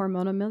our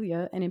hormonal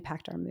milieu and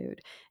impact our mood.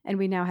 And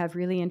we now have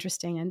really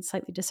interesting and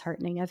slightly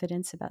disheartening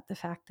evidence about the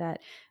fact that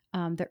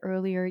the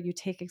earlier you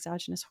take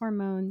exogenous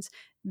hormones,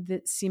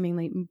 the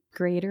seemingly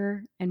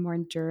greater and more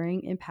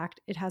enduring impact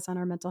it has on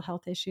our mental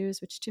health issues,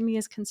 which to me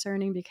is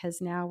concerning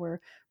because now we're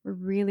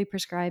really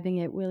prescribing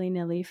it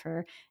willy-nilly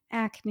for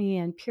acne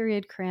and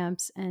period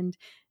cramps. And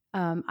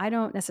I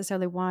don't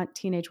necessarily want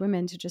teenage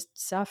women to just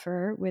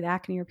suffer with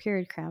acne or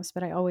period cramps,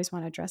 but I always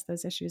want to address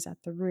those issues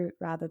at the root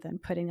rather than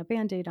putting a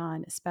Band-Aid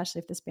on, especially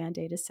if this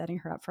Band-Aid is setting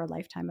her up for a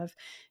lifetime of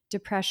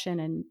depression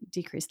and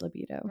decreased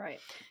libido. Right.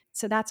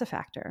 So that's a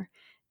factor.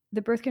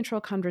 The birth control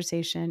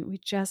conversation, we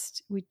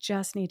just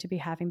need to be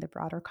having the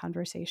broader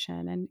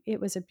conversation. And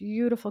it was a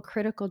beautiful,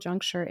 critical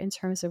juncture in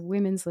terms of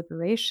women's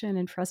liberation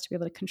and for us to be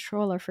able to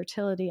control our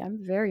fertility. I'm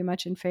very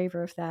much in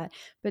favor of that.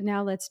 But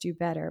now let's do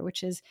better,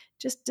 which is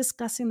just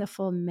discussing the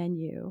full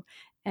menu.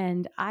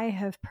 And I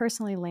have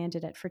personally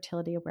landed at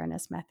fertility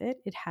awareness method.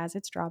 It has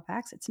its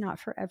drawbacks. It's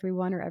not for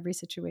everyone or every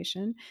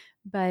situation,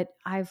 but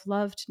I've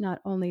loved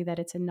not only that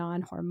it's a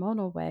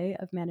non-hormonal way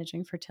of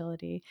managing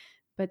fertility,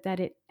 but that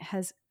it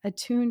has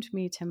attuned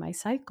me to my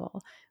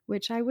cycle,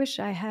 which I wish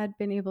I had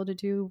been able to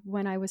do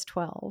when I was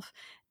 12.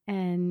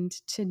 And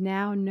to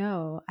now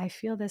know I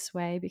feel this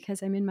way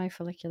because I'm in my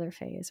follicular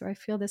phase, or I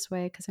feel this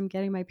way because I'm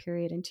getting my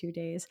period in 2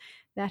 days.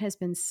 That has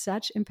been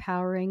such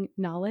empowering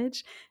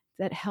knowledge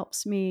that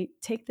helps me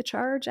take the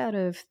charge out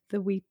of the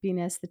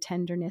weepiness, the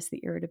tenderness, the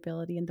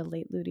irritability, and the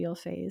late luteal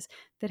phase,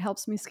 that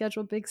helps me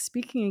schedule big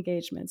speaking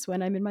engagements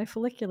when I'm in my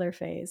follicular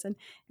phase. And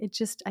it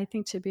just, I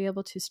think, to be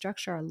able to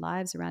structure our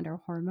lives around our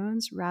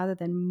hormones rather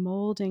than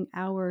molding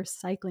our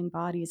cycling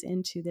bodies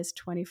into this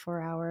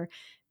 24-hour,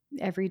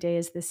 every day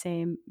is the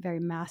same, very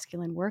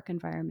masculine work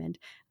environment,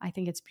 I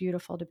think it's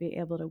beautiful to be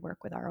able to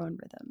work with our own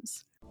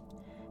rhythms.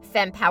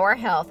 FemPower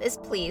Health is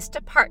pleased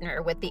to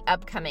partner with the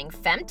upcoming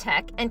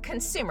FemTech and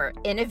Consumer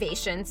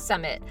Innovation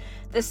Summit.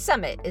 The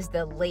summit is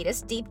the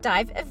latest deep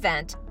dive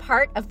event,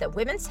 part of the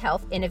Women's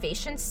Health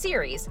Innovation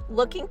Series,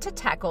 looking to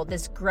tackle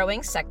this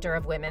growing sector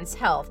of women's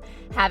health,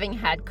 having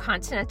had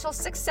continental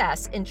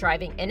success in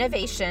driving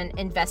innovation,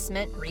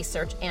 investment,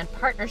 research, and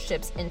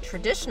partnerships in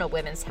traditional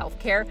women's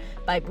healthcare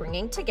by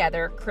bringing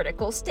together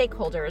critical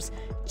stakeholders.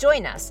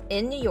 Join us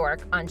in New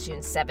York on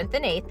June 7th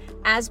and 8th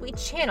as we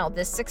channel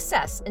this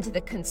success into the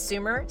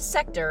consumer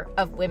sector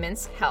of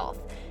women's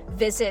health.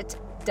 Visit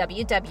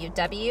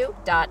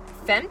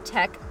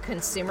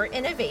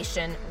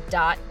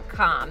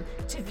www.femtechconsumerinnovation.com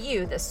to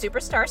view the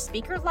superstar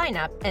speaker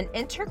lineup and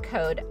enter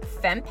code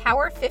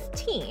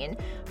FEMPOWER15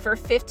 for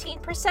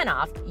 15%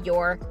 off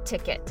your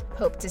ticket.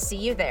 Hope to see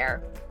you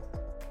there.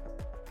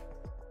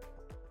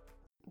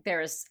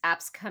 there's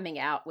apps coming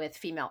out with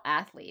female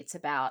athletes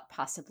about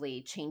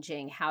possibly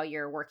changing how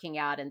you're working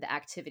out and the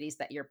activities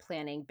that you're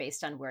planning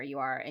based on where you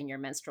are in your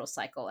menstrual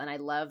cycle. And I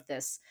love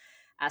this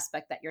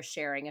aspect that you're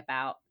sharing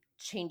about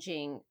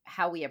changing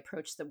how we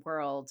approach the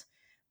world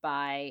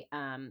by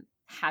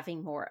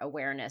having more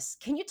awareness.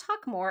 Can you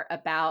talk more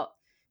about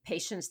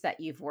patients that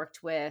you've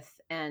worked with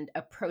and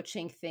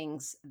approaching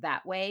things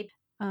that way?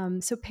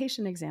 So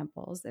patient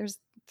examples, there's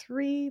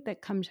three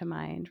that come to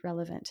mind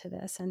relevant to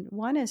this. And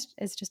one is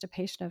just a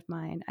patient of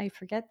mine. I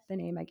forget the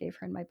name I gave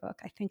her in my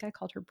book. I think I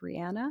called her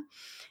Brianna.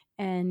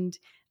 And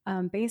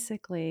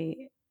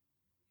basically,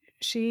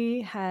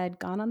 she had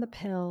gone on the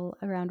pill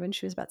around when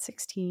she was about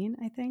 16,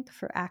 I think,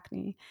 for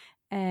acne.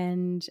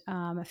 And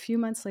a few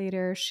months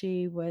later,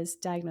 she was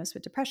diagnosed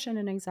with depression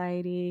and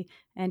anxiety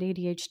and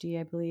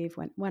ADHD, I believe,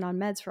 went on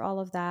meds for all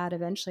of that,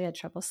 eventually had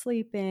trouble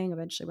sleeping,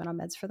 eventually went on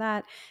meds for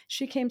that.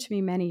 She came to me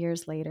many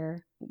years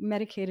later,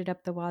 medicated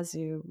up the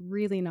wazoo,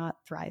 really not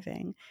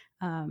thriving,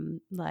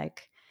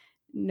 like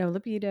no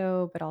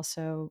libido, but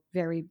also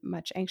very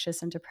much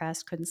anxious and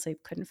depressed, couldn't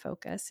sleep, couldn't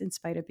focus in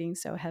spite of being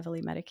so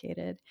heavily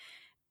medicated.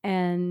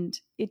 And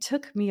it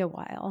took me a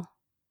while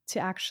to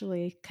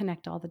actually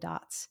connect all the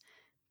dots.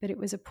 But it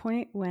was a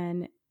point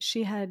when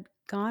she had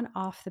gone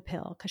off the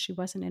pill because she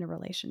wasn't in a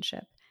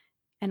relationship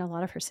and a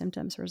lot of her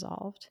symptoms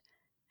resolved.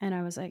 And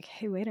I was like,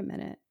 hey, wait a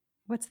minute,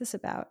 what's this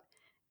about?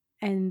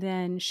 And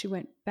then she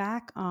went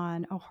back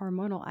on a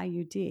hormonal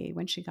IUD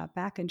when she got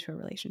back into a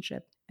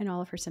relationship and all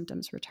of her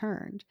symptoms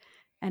returned.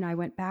 And I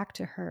went back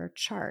to her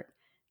chart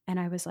and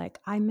I was like,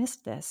 I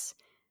missed this.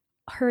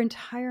 Her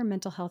entire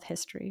mental health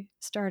history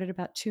started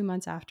about 2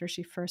 months after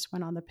she first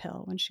went on the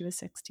pill when she was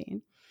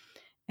 16.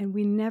 And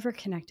we never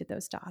connected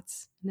those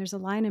dots. And there's a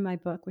line in my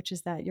book, which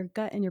is that your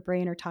gut and your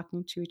brain are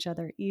talking to each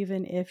other,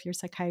 even if your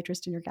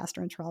psychiatrist and your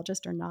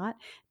gastroenterologist are not.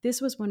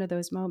 This was one of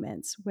those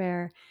moments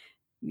where,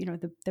 you know,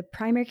 the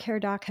primary care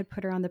doc had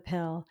put her on the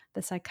pill,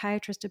 the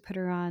psychiatrist had put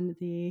her on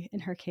in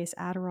her case,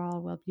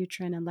 Adderall,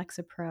 Wellbutrin, and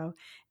Lexapro,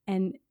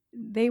 and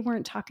they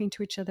weren't talking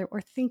to each other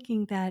or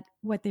thinking that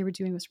what they were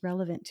doing was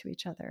relevant to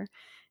each other.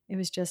 It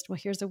was just, well,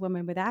 here's a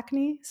woman with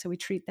acne, so we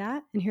treat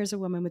that. And here's a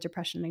woman with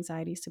depression and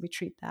anxiety, so we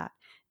treat that.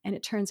 And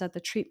it turns out the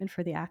treatment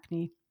for the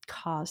acne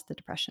caused the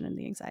depression and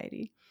the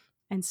anxiety.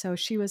 And so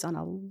she was on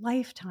a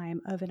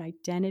lifetime of an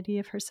identity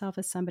of herself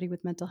as somebody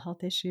with mental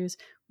health issues,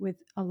 with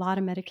a lot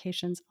of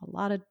medications, a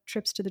lot of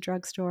trips to the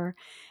drugstore.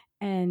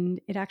 And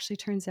it actually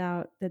turns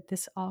out that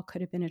this all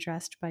could have been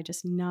addressed by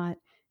just not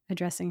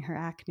addressing her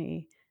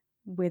acne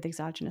with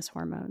exogenous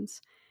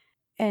hormones.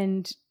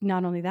 And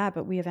not only that,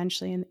 but we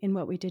eventually, in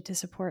what we did to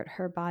support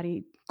her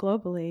body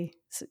globally,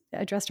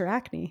 addressed her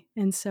acne.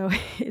 And so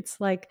it's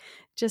like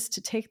just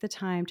to take the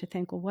time to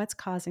think, well, what's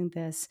causing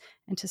this?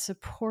 And to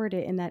support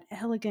it in that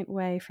elegant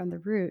way from the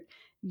root,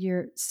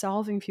 you're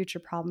solving future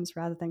problems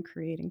rather than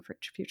creating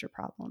future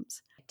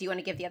problems. Do you want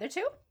to give the other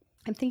two?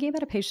 I'm thinking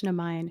about a patient of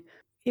mine.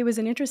 It was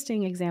an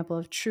interesting example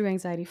of true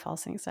anxiety,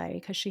 false anxiety,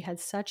 because she had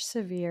such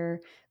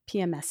severe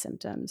PMS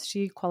symptoms.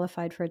 She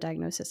qualified for a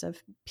diagnosis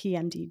of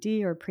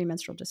PMDD, or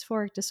premenstrual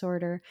dysphoric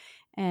disorder.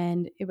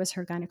 And it was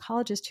her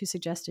gynecologist who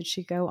suggested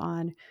she go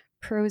on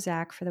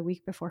Prozac for the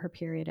week before her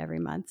period every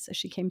month. So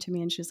she came to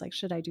me and she was like,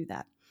 should I do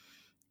that?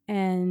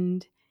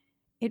 And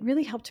it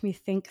really helped me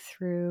think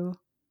through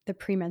the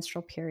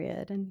premenstrual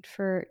period. And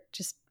for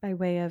just by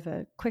way of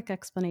a quick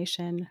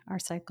explanation, our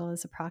cycle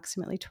is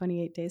approximately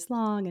 28 days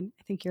long. And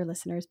I think your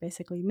listeners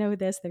basically know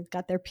this. They've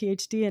got their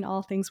PhD in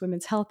all things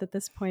women's health at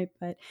this point.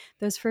 But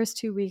those first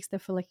 2 weeks, the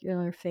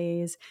follicular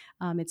phase,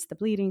 it's the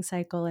bleeding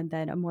cycle, and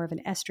then a more of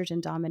an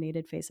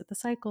estrogen-dominated phase of the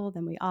cycle.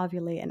 Then we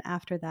ovulate. And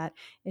after that,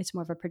 it's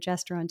more of a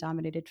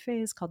progesterone-dominated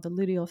phase called the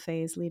luteal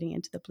phase, leading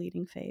into the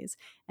bleeding phase.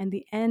 And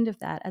the end of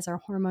that, as our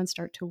hormones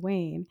start to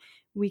wane,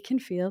 we can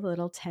feel a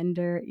little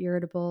tender,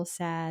 irritable,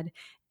 sad.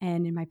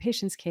 And in my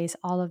patient's case,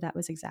 all of that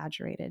was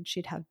exaggerated.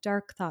 She'd have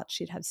dark thoughts.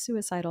 She'd have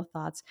suicidal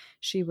thoughts.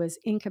 She was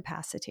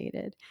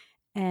incapacitated.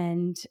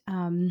 And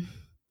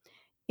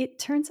it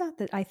turns out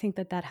that I think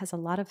that has a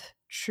lot of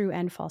true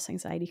and false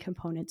anxiety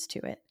components to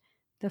it.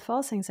 The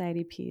false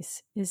anxiety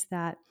piece is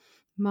that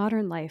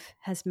modern life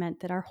has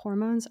meant that our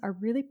hormones are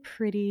really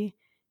pretty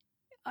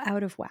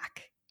out of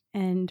whack.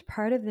 And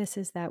part of this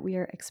is that we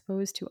are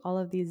exposed to all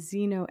of these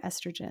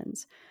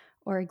xenoestrogens,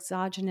 or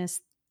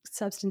exogenous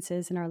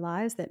substances in our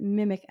lives that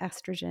mimic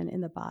estrogen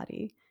in the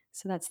body.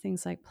 So that's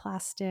things like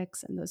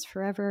plastics and those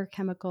forever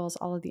chemicals,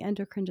 all of the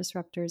endocrine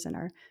disruptors in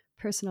our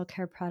personal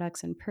care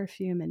products and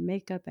perfume and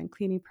makeup and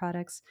cleaning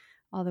products,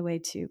 all the way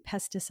to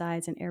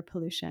pesticides and air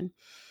pollution.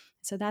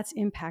 So that's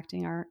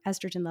impacting our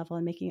estrogen level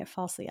and making it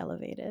falsely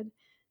elevated.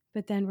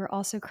 But then we're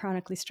also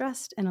chronically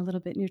stressed and a little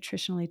bit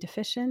nutritionally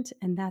deficient,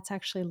 and that's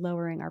actually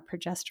lowering our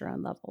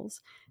progesterone levels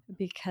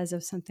because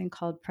of something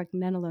called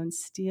pregnenolone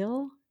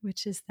steal,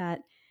 which is that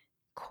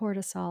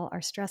cortisol,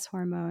 our stress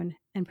hormone,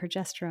 and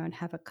progesterone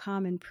have a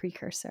common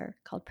precursor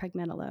called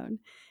pregnenolone.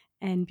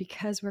 And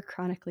because we're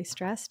chronically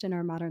stressed in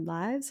our modern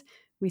lives,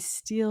 we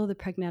steal the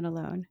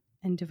pregnenolone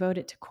and devote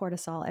it to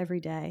cortisol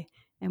every day,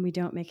 and we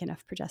don't make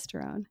enough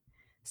progesterone.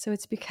 So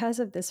it's because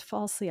of this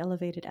falsely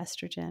elevated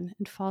estrogen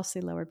and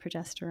falsely lowered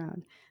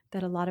progesterone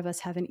that a lot of us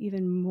have an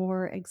even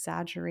more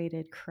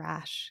exaggerated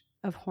crash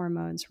of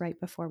hormones right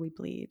before we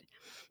bleed.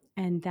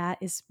 And that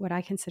is what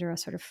I consider a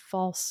sort of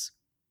false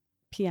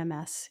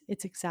PMS.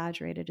 It's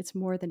exaggerated, it's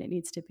more than it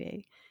needs to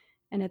be.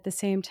 And at the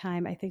same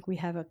time, I think we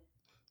have a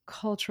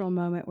cultural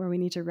moment where we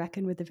need to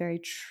reckon with the very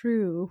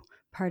true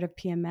part of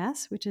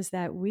PMS, which is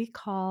that we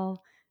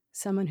call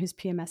someone who's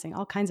PMSing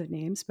all kinds of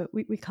names, but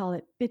we call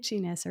it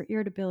bitchiness or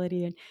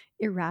irritability and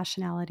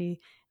irrationality.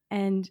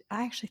 And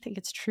I actually think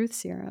it's truth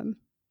serum.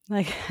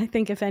 Like, I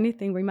think if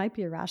anything, we might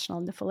be irrational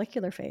in the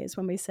follicular phase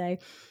when we say,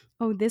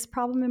 oh, this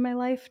problem in my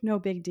life, no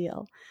big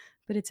deal.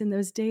 But it's in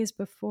those days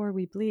before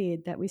we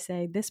bleed that we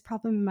say, this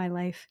problem in my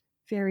life,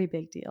 very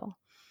big deal.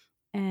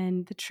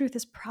 And the truth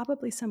is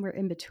probably somewhere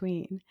in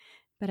between.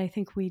 But I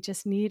think we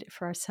just need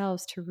for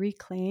ourselves to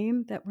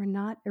reclaim that we're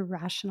not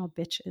irrational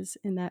bitches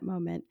in that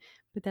moment,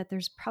 but that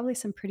there's probably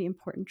some pretty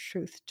important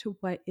truth to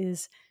what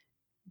is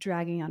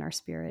dragging on our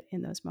spirit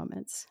in those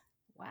moments.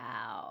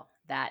 Wow,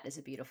 that is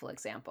a beautiful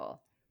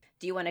example.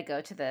 Do you want to go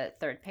to the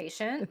third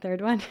patient? The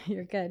third one?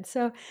 You're good.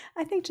 So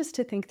I think just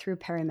to think through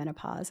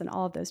perimenopause and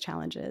all of those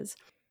challenges,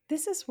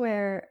 this is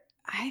where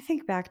I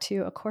think back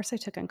to a course I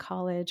took in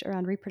college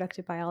around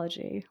reproductive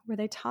biology, where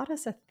they taught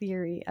us a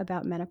theory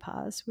about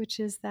menopause, which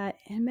is that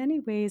in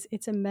many ways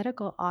it's a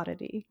medical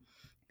oddity,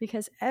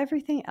 because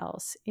everything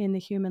else in the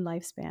human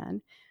lifespan,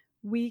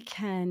 we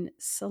can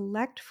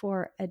select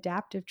for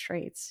adaptive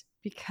traits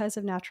because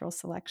of natural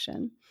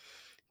selection.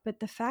 But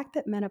the fact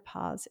that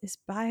menopause is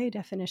by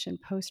definition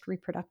post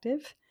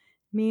reproductive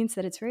means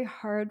that it's very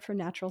hard for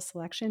natural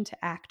selection to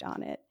act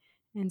on it.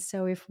 And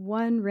so if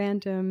one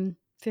random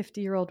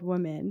 50-year-old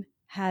woman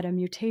had a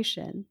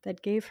mutation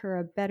that gave her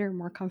a better,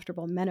 more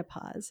comfortable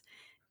menopause,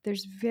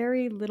 there's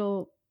very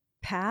little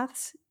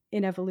paths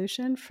in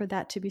evolution for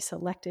that to be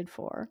selected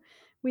for.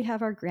 We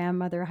have our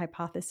grandmother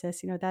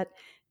hypothesis, that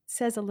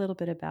says a little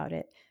bit about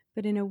it.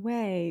 But in a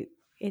way,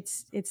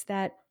 it's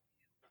that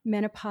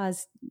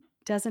menopause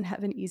doesn't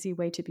have an easy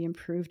way to be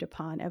improved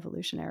upon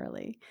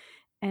evolutionarily.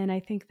 And I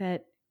think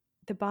that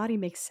the body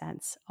makes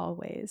sense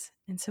always.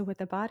 And so what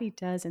the body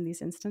does in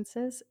these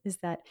instances is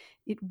that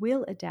it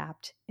will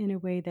adapt in a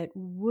way that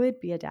would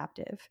be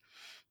adaptive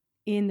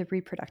in the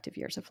reproductive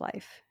years of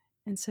life.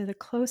 And so the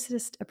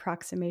closest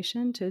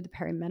approximation to the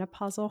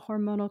perimenopausal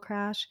hormonal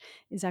crash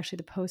is actually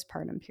the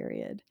postpartum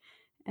period.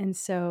 And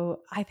so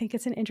I think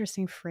it's an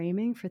interesting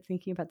framing for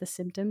thinking about the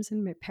symptoms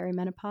in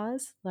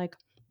perimenopause, like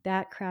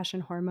that crash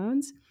in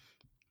hormones.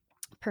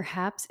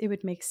 Perhaps it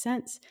would make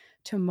sense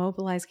to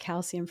mobilize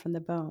calcium from the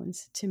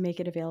bones to make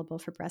it available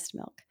for breast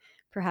milk.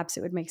 Perhaps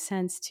it would make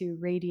sense to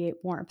radiate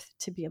warmth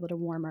to be able to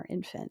warm our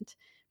infant.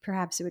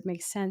 Perhaps it would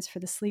make sense for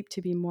the sleep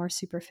to be more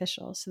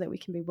superficial so that we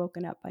can be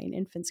woken up by an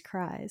infant's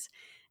cries.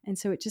 And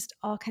so it just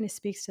all kind of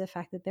speaks to the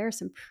fact that there are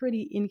some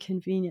pretty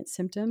inconvenient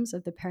symptoms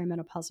of the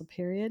perimenopausal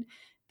period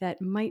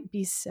that might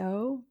be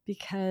so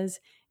because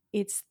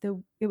it's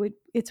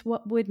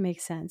what would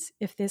make sense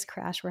if this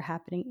crash were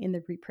happening in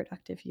the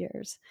reproductive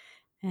years.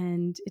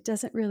 And it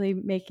doesn't really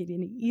make it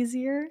any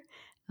easier,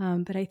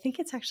 but I think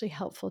it's actually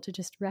helpful to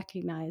just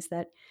recognize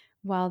that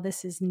while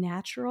this is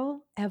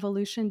natural,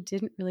 evolution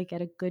didn't really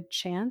get a good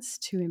chance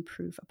to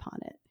improve upon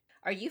it.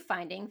 Are you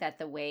finding that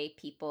the way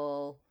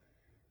people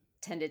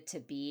tended to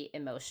be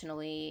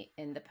emotionally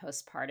in the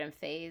postpartum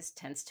phase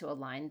tends to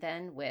align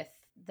then with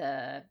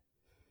the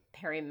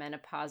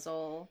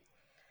perimenopausal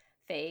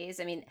phase?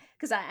 I mean,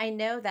 because I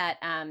know that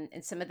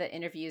in some of the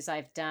interviews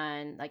I've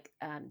done, like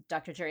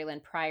Dr. Jerry Lynn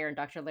Pryor and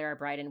Dr. Lara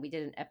Bryden, we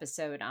did an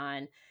episode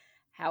on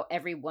how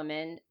every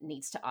woman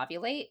needs to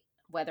ovulate,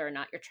 whether or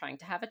not you're trying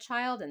to have a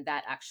child, and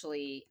that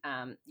actually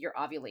your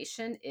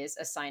ovulation is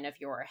a sign of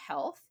your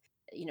health.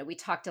 We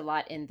talked a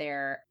lot in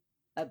there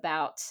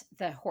about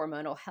the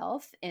hormonal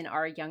health in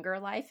our younger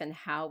life and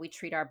how we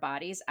treat our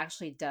bodies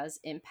actually does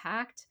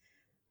impact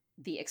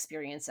the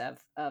experience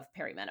of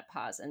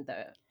perimenopause and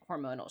the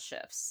hormonal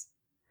shifts.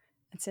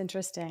 It's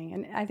interesting.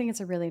 And I think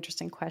it's a really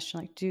interesting question.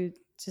 Like, do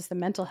just the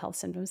mental health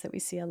symptoms that we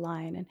see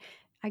align? And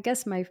I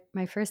guess my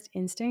first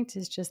instinct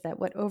is just that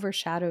what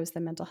overshadows the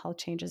mental health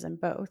changes in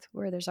both,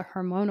 where there's a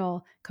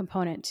hormonal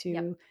component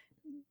to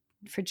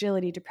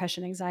fragility,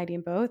 depression, anxiety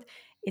in both,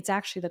 it's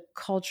actually the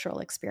cultural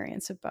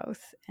experience of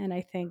both. And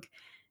I think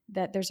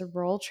that there's a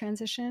role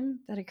transition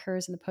that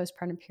occurs in the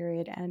postpartum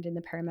period and in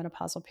the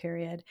perimenopausal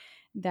period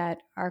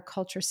that our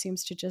culture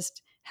seems to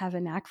just have a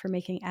knack for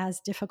making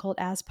as difficult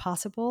as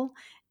possible.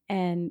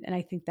 And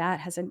I think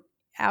that has an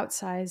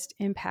outsized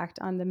impact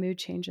on the mood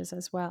changes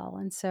as well.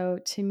 And so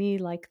to me,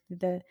 like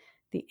the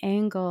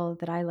angle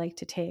that I like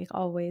to take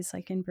always,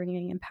 like in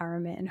bringing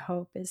empowerment and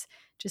hope, is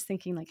just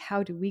thinking like,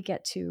 how do we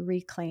get to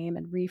reclaim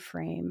and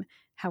reframe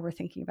how we're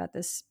thinking about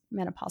this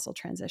menopausal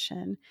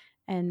transition?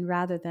 And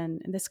rather than,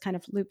 and this kind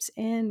of loops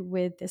in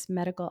with this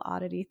medical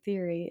oddity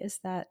theory, is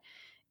that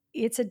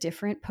it's a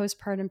different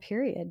postpartum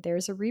period.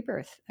 There's a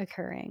rebirth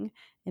occurring.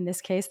 In this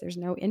case, there's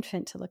no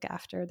infant to look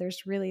after.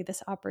 There's really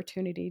this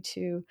opportunity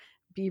to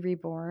be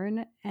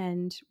reborn.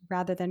 And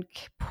rather than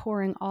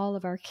pouring all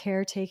of our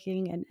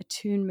caretaking and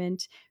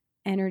attunement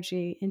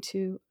energy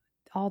into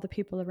all the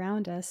people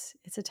around us,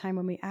 it's a time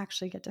when we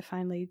actually get to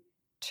finally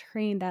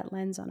train that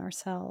lens on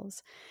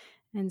ourselves.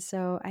 And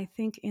so I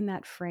think in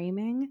that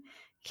framing,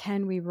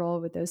 can we roll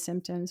with those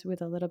symptoms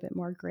with a little bit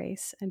more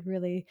grace and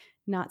really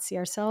not see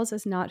ourselves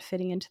as not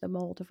fitting into the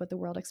mold of what the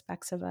world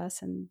expects of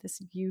us and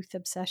this youth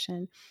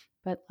obsession,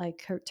 but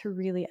like to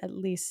really at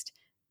least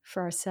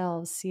for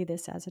ourselves see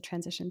this as a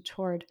transition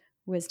toward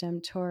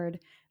wisdom, toward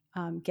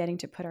getting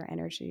to put our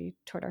energy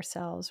toward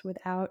ourselves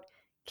without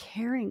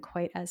caring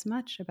quite as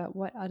much about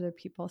what other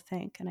people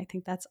think. And I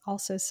think that's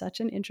also such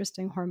an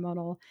interesting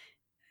hormonal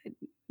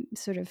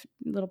sort of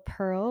little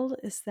pearl,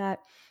 is that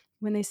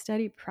when they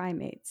study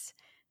primates,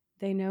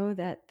 they know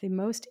that the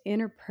most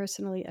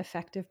interpersonally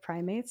effective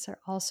primates are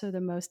also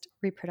the most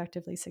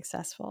reproductively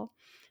successful.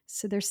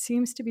 So there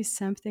seems to be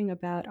something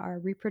about our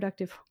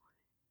reproductive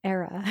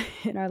era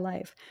in our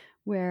life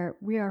where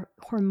we are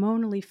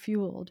hormonally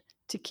fueled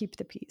to keep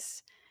the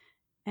peace.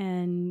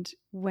 And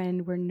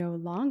when we're no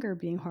longer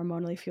being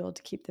hormonally fueled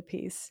to keep the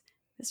peace,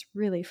 this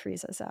really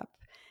frees us up.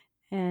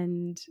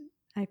 And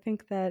I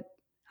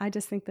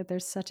just think that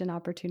there's such an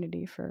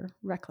opportunity for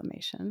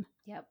reclamation.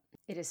 Yep,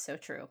 it is so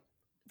true.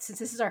 Since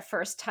this is our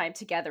first time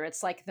together,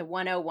 it's like the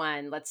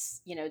 101.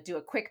 Let's, do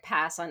a quick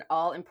pass on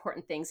all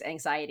important things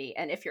anxiety.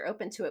 And if you're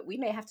open to it, we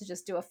may have to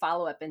just do a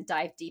follow-up and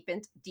dive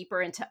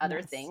deeper into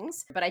other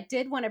things. But I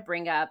did want to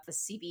bring up the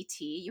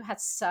CBT. You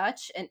had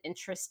such an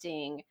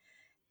interesting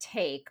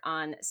take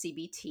on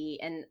CBT.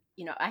 And,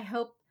 I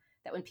hope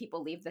that when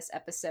people leave this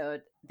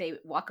episode, they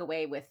walk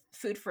away with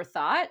food for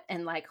thought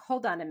and like,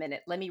 hold on a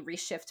minute, let me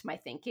reshift my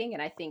thinking.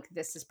 And I think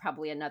this is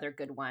probably another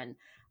good one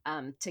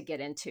to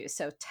get into.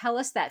 So tell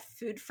us that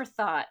food for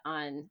thought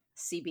on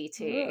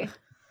CBT. Ugh.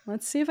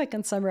 Let's see if I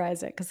can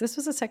summarize it, because this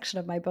was a section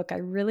of my book I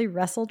really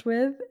wrestled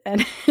with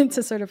and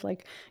to sort of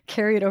like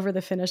carry it over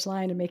the finish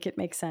line and make it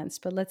make sense.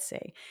 But let's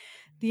see.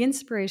 The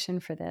inspiration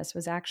for this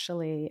was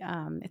actually,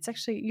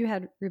 you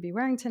had Ruby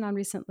Warrington on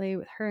recently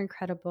with her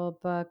incredible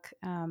book.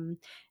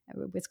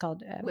 It's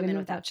called Women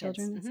Without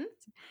Children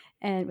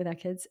and Without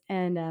Kids.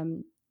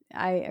 And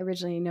I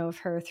originally know of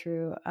her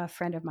through a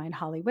friend of mine,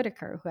 Holly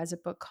Whitaker, who has a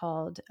book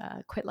called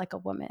Quit Like a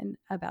Woman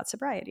about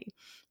sobriety,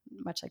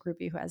 much like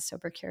Ruby, who has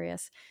Sober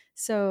Curious.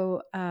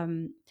 So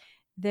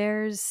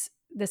there's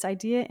this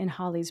idea in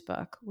Holly's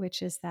book,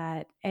 which is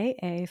that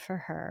AA for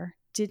her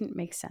didn't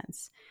make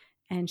sense.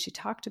 And she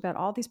talked about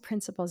all these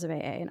principles of AA.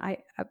 And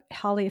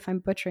Holly, if I'm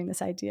butchering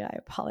this idea, I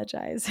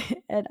apologize.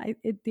 And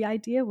the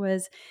idea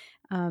was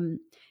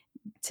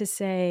to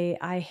say,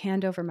 I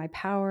hand over my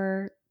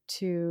power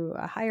to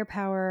a higher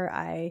power.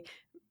 I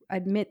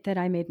admit that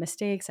I made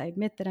mistakes. I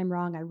admit that I'm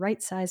wrong. I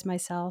right-size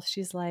myself.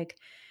 She's like,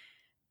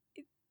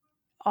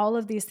 all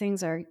of these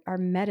things are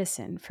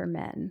medicine for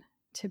men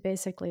to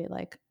basically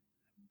like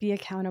be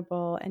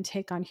accountable and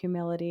take on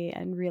humility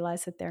and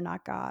realize that they're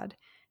not God.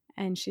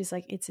 And she's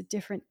like, it's a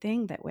different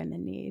thing that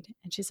women need.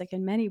 And she's like,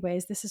 in many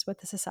ways, this is what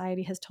the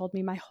society has told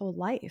me my whole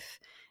life.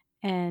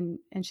 And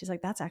she's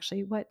like, that's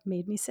actually what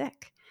made me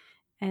sick.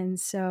 And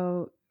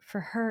so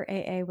for her,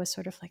 AA was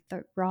sort of like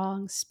the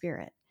wrong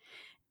spirit.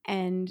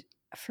 And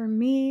for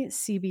me,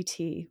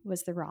 CBT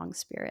was the wrong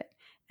spirit.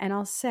 And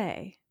I'll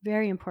say,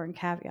 very important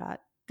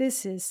caveat,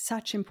 this is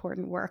such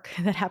important work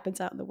that happens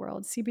out in the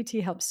world.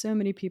 CBT helps so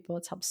many people.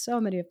 It's helped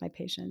so many of my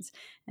patients.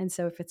 And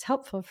so if it's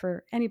helpful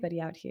for anybody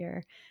out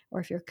here,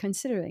 or if you're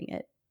considering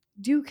it,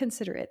 do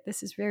consider it.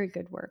 This is very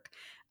good work.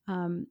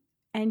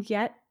 And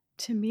yet,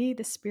 to me,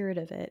 the spirit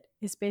of it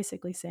is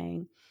basically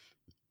saying,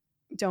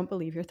 don't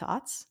believe your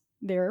thoughts.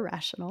 They're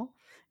irrational.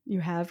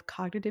 You have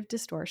cognitive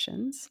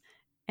distortions,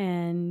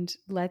 and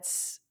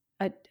let's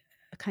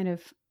kind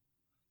of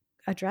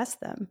address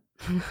them.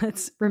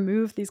 Let's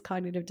remove these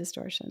cognitive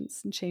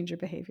distortions and change your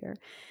behavior.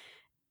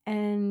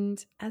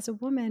 And as a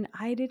woman,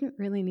 I didn't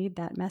really need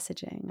that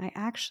messaging.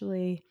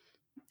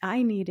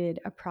 I needed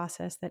a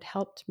process that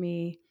helped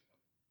me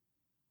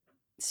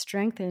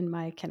strengthen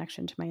my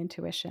connection to my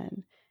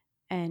intuition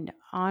and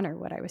honor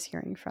what I was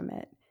hearing from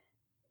it.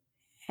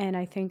 And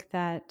I think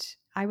that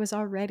I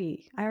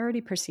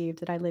already perceived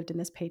that I lived in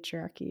this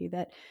patriarchy,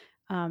 that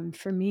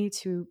for me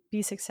to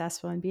be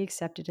successful and be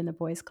accepted in the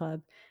boys'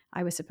 club,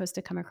 I was supposed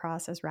to come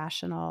across as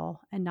rational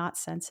and not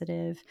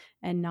sensitive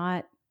and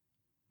not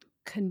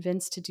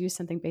convinced to do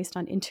something based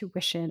on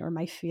intuition or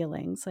my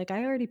feelings. Like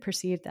I already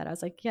perceived that. I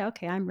was like, yeah,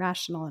 okay, I'm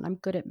rational and I'm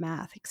good at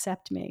math,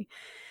 accept me.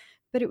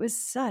 But it was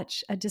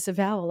such a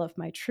disavowal of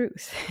my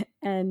truth.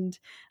 And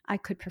I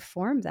could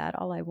perform that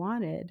all I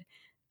wanted.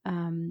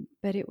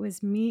 But it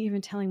was me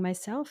even telling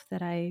myself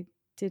that I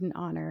didn't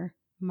honor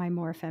my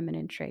more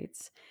feminine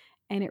traits.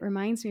 And it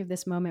reminds me of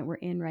this moment we're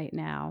in right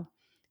now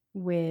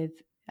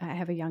I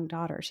have a young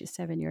daughter, she's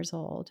 7 years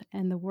old,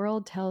 and the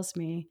world tells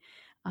me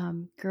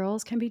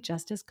girls can be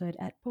just as good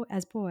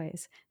as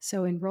boys.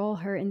 So enroll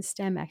her in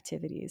STEM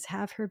activities,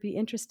 have her be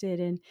interested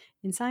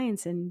in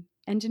science and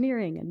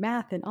engineering and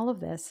math and all of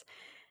this.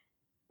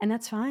 And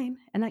that's fine.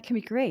 And that can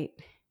be great.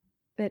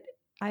 But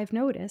I've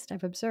noticed,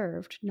 I've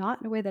observed, not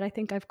in a way that I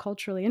think I've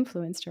culturally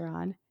influenced her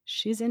on,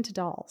 she's into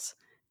dolls.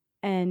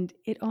 And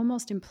it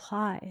almost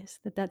implies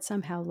that that's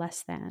somehow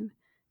less than,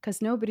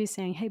 because nobody's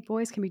saying, hey,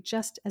 boys can be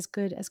just as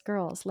good as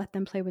girls. Let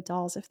them play with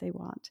dolls if they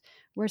want.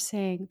 We're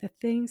saying the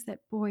things that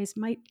boys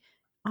might,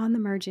 on the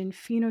margin,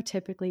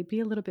 phenotypically be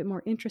a little bit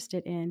more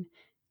interested in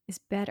is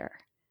better.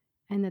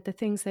 And that the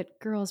things that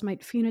girls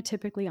might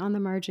phenotypically, on the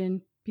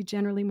margin, be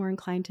generally more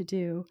inclined to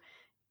do,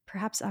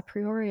 perhaps a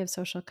priori of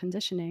social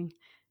conditioning,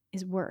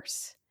 is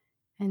worse.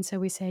 And so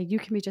we say, you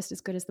can be just as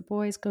good as the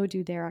boys, go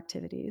do their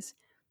activities.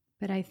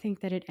 But I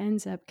think that it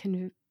ends up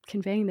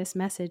conveying this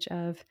message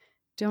of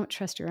don't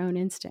trust your own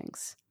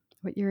instincts.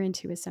 What you're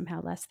into is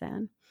somehow less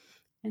than.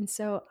 And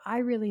so I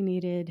really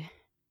needed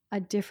a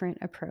different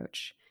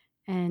approach.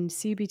 And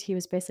CBT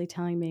was basically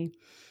telling me,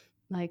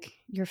 like,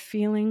 your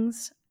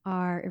feelings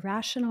are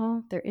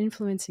irrational, they're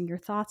influencing your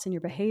thoughts and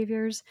your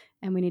behaviors,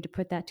 and we need to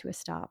put that to a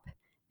stop.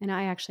 And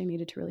I actually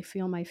needed to really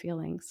feel my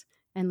feelings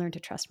and learn to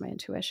trust my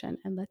intuition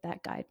and let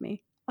that guide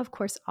me. Of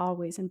course,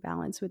 always in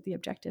balance with the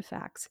objective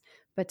facts,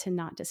 but to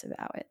not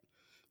disavow it.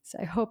 So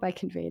I hope I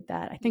conveyed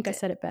that. I think I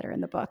said it better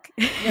in the book.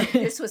 No,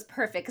 this was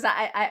perfect because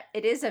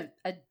it is a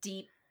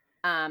deep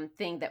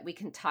thing that we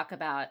can talk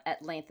about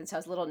at length. And so I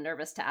was a little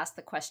nervous to ask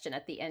the question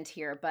at the end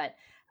here, but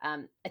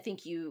I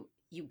think you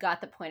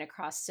got the point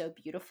across so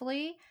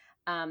beautifully.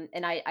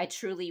 And I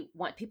truly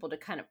want people to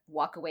kind of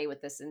walk away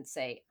with this and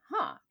say,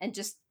 and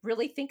just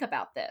really think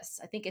about this.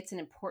 I think it's an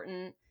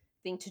important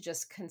thing to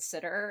just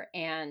consider.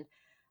 And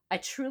I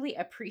truly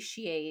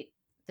appreciate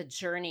the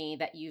journey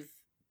that you've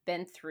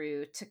been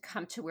through to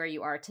come to where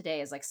you are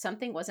today. Is like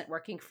something wasn't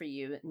working for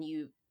you and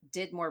you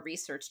did more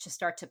research to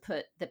start to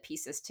put the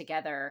pieces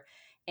together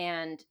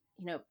and,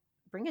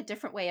 bring a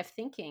different way of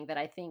thinking that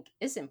I think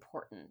is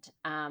important.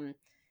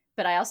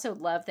 But I also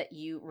love that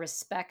you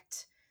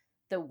respect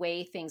the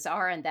way things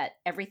are and that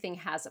everything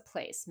has a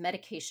place.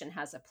 Medication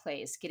has a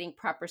place. Getting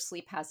proper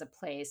sleep has a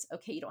place.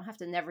 Okay, you don't have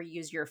to never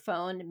use your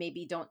phone.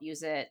 Maybe don't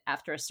use it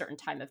after a certain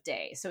time of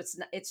day. So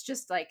it's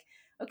just like,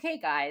 okay,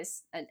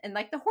 guys, and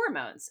like the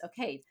hormones.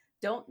 Okay,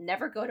 don't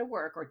never go to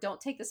work or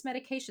don't take this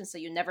medication so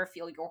you never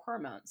feel your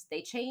hormones.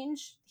 They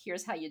change.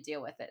 Here's how you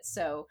deal with it.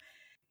 So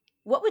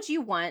what would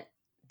you want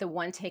the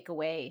one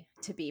takeaway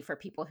to be for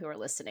people who are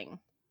listening?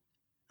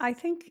 I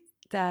think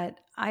that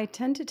I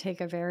tend to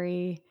take a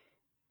very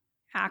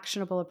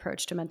actionable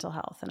approach to mental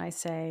health. And I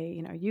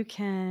say, you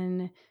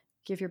can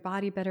give your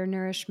body better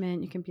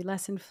nourishment. You can be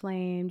less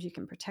inflamed. You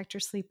can protect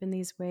your sleep in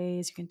these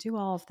ways. You can do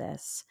all of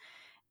this.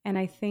 And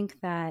I think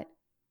that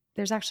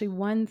there's actually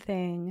one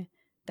thing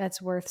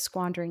that's worth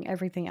squandering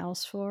everything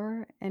else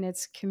for, and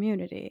it's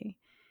community.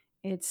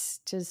 It's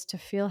just to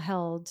feel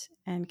held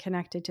and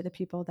connected to the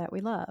people that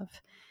we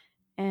love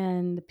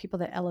and the people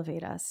that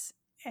elevate us.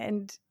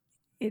 And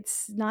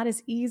it's not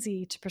as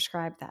easy to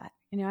prescribe that.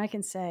 I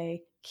can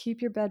say,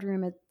 keep your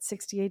bedroom at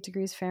 68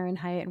 degrees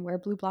Fahrenheit and wear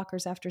blue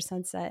blockers after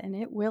sunset, and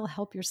it will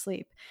help your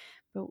sleep.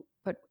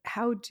 But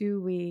how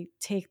do we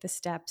take the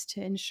steps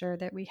to ensure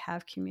that we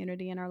have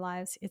community in our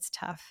lives? It's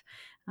tough.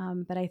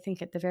 But I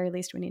think at the very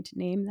least, we need to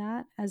name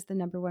that as the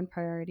number one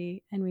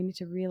priority. And we need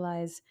to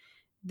realize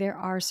there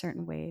are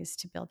certain ways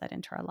to build that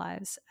into our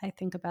lives. I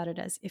think about it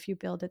as if you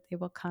build it, they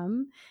will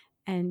come,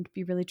 and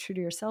be really true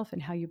to yourself in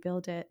how you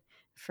build it.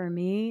 For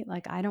me,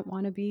 I don't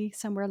want to be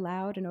somewhere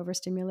loud and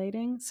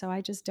overstimulating, so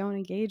I just don't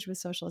engage with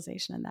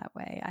socialization in that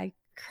way. I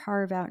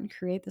carve out and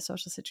create the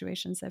social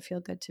situations that feel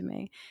good to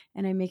me,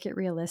 and I make it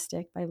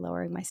realistic by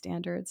lowering my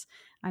standards.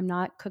 I'm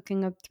not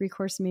cooking a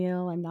 3-course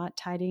meal. I'm not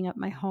tidying up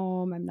my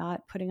home. I'm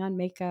not putting on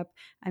makeup.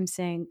 I'm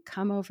saying,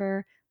 come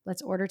over,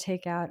 let's order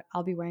takeout.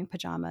 I'll be wearing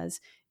pajamas.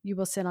 You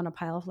will sit on a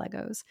pile of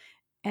Legos.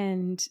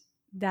 And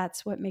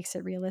that's what makes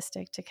it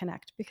realistic to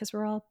connect, because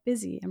we're all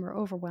busy and we're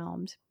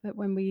overwhelmed. But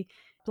when we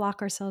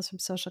block ourselves from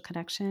social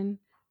connection,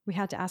 we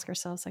had to ask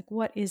ourselves,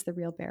 what is the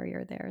real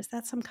barrier there? Is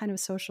that some kind of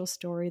social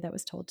story that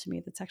was told to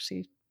me that's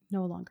actually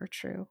no longer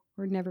true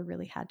or never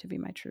really had to be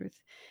my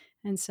truth?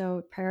 And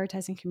so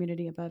prioritizing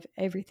community above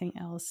everything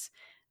else,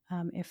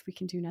 if we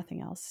can do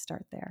nothing else,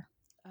 start there.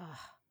 Oh,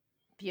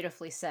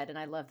 beautifully said. And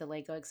I love the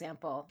Lego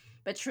example.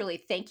 But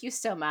truly, thank you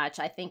so much.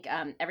 I think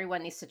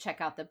everyone needs to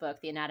check out the book,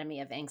 The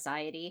Anatomy of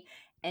Anxiety.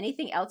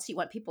 Anything else you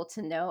want people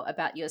to know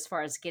about you as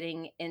far as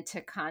getting into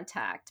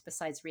contact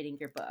besides reading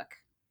your book?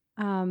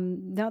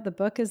 No, the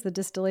book is the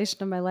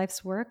distillation of my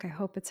life's work. I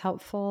hope it's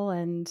helpful.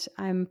 And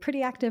I'm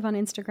pretty active on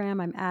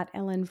Instagram. I'm at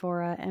Ellen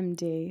Vora,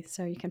 MD.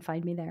 So you can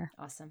find me there.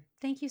 Awesome.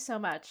 Thank you so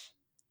much.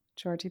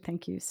 Georgie,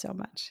 thank you so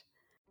much.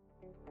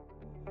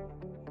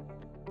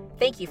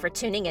 Thank you for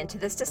tuning in to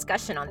this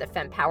discussion on the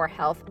FemPower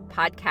Health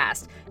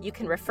podcast. You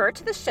can refer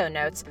to the show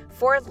notes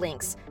for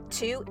links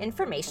to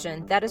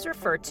information that is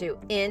referred to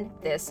in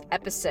this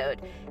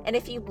episode. And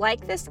if you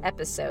like this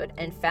episode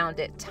and found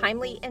it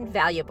timely and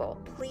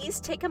valuable, please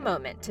take a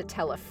moment to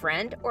tell a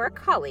friend or a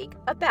colleague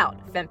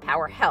about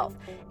FemPower Health.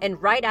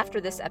 And right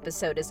after this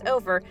episode is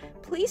over,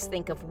 please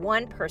think of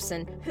one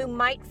person who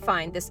might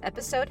find this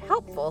episode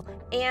helpful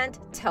and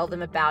tell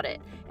them about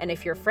it. And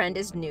if your friend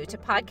is new to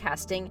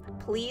podcasting,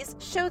 please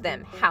show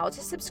them how to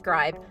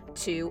subscribe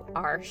to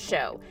our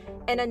show.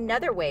 And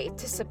another way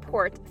to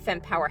support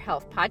FemPower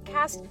Health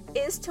Podcast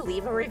is to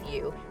leave a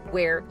review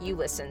where you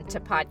listen to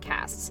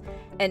podcasts.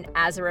 And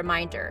as a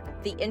reminder,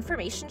 the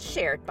information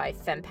shared by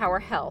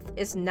FemPower Health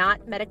is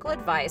not medical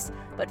advice,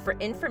 but for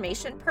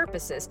information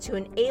purposes to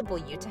enable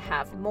you to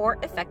have more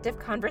effective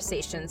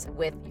conversations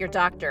with your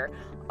doctor.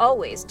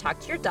 Always talk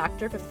to your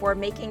doctor before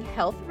making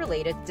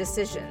health-related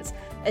decisions.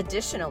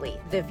 Additionally,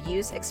 the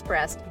views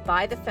expressed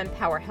by the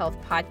FemPower Health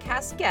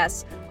Podcast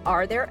guests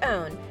are their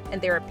own, and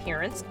their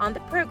appearance on the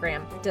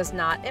program does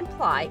not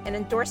imply an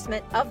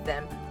endorsement of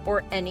them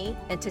or any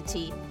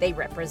entity they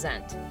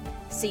represent.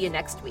 See you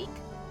next week.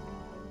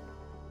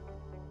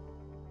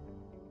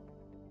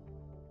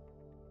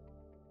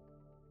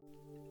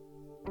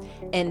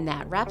 And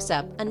that wraps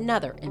up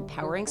another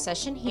empowering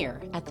session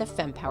here at the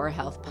FemPower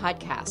Health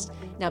Podcast.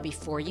 Now,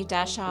 before you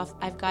dash off,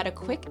 I've got a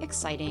quick,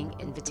 exciting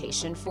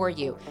invitation for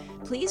you.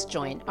 Please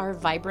join our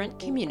vibrant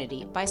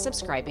community by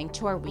subscribing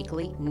to our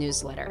weekly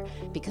newsletter,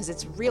 because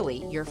it's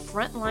really your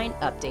frontline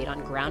update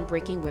on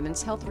groundbreaking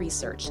women's health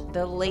research,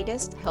 the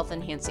latest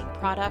health-enhancing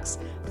products,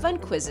 fun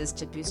quizzes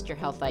to boost your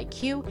health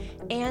IQ,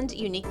 and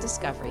unique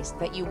discoveries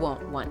that you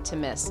won't want to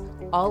miss.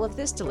 All of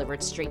this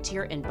delivered straight to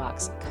your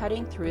inbox,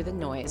 cutting through the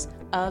noise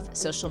of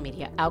social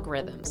media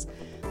algorithms.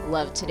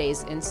 Love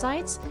today's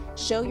insights?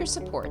 Show your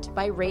support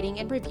by rating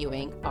and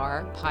reviewing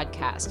our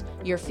podcast.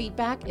 Your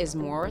feedback is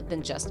more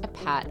than just a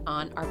pat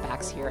on our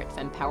backs here at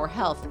FemPower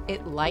Health.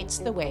 It lights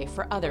the way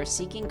for others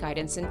seeking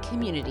guidance and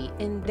community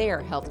in their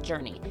health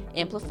journey,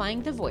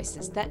 amplifying the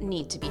voices that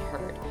need to be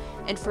heard.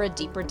 And for a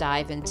deeper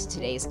dive into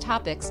today's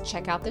topics,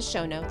 check out the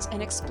show notes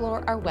and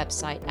explore our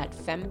website at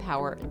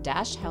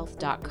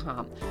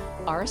fempower-health.com.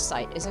 Our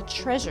site is a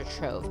treasure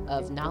trove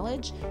of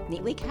knowledge,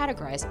 neatly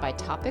categorized by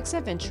topics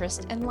of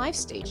interest and life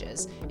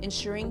stages,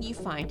 ensuring you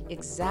find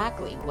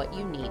exactly what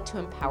you need to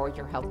empower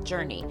your health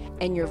journey.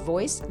 And your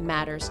voice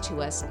matters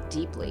to us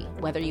deeply.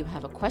 Whether you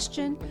have a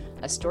question,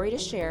 a story to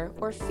share,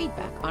 or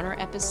feedback on our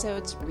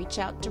episodes, reach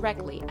out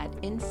directly at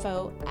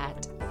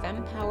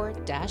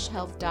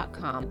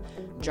info@fempower-health.com.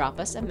 Drop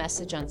us a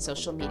message on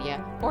social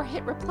media or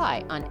hit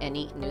reply on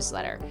any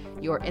newsletter.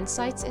 Your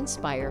insights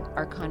inspire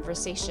our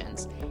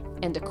conversations.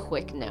 And a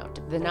quick note,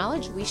 the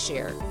knowledge we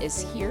share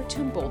is here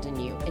to embolden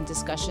you in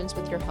discussions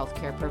with your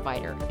healthcare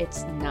provider.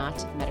 It's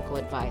not medical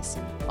advice.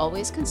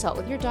 Always consult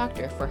with your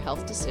doctor for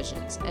health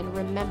decisions. And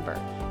remember,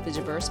 the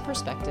diverse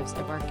perspectives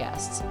of our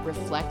guests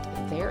reflect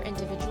their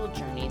individual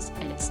journeys,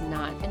 and it's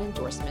not an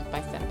endorsement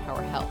by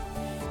FemPower Health.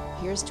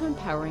 Here's to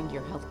empowering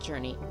your health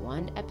journey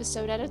one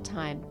episode at a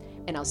time,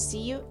 and I'll see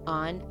you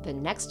on the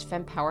next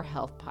FemPower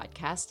Health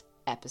Podcast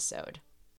episode.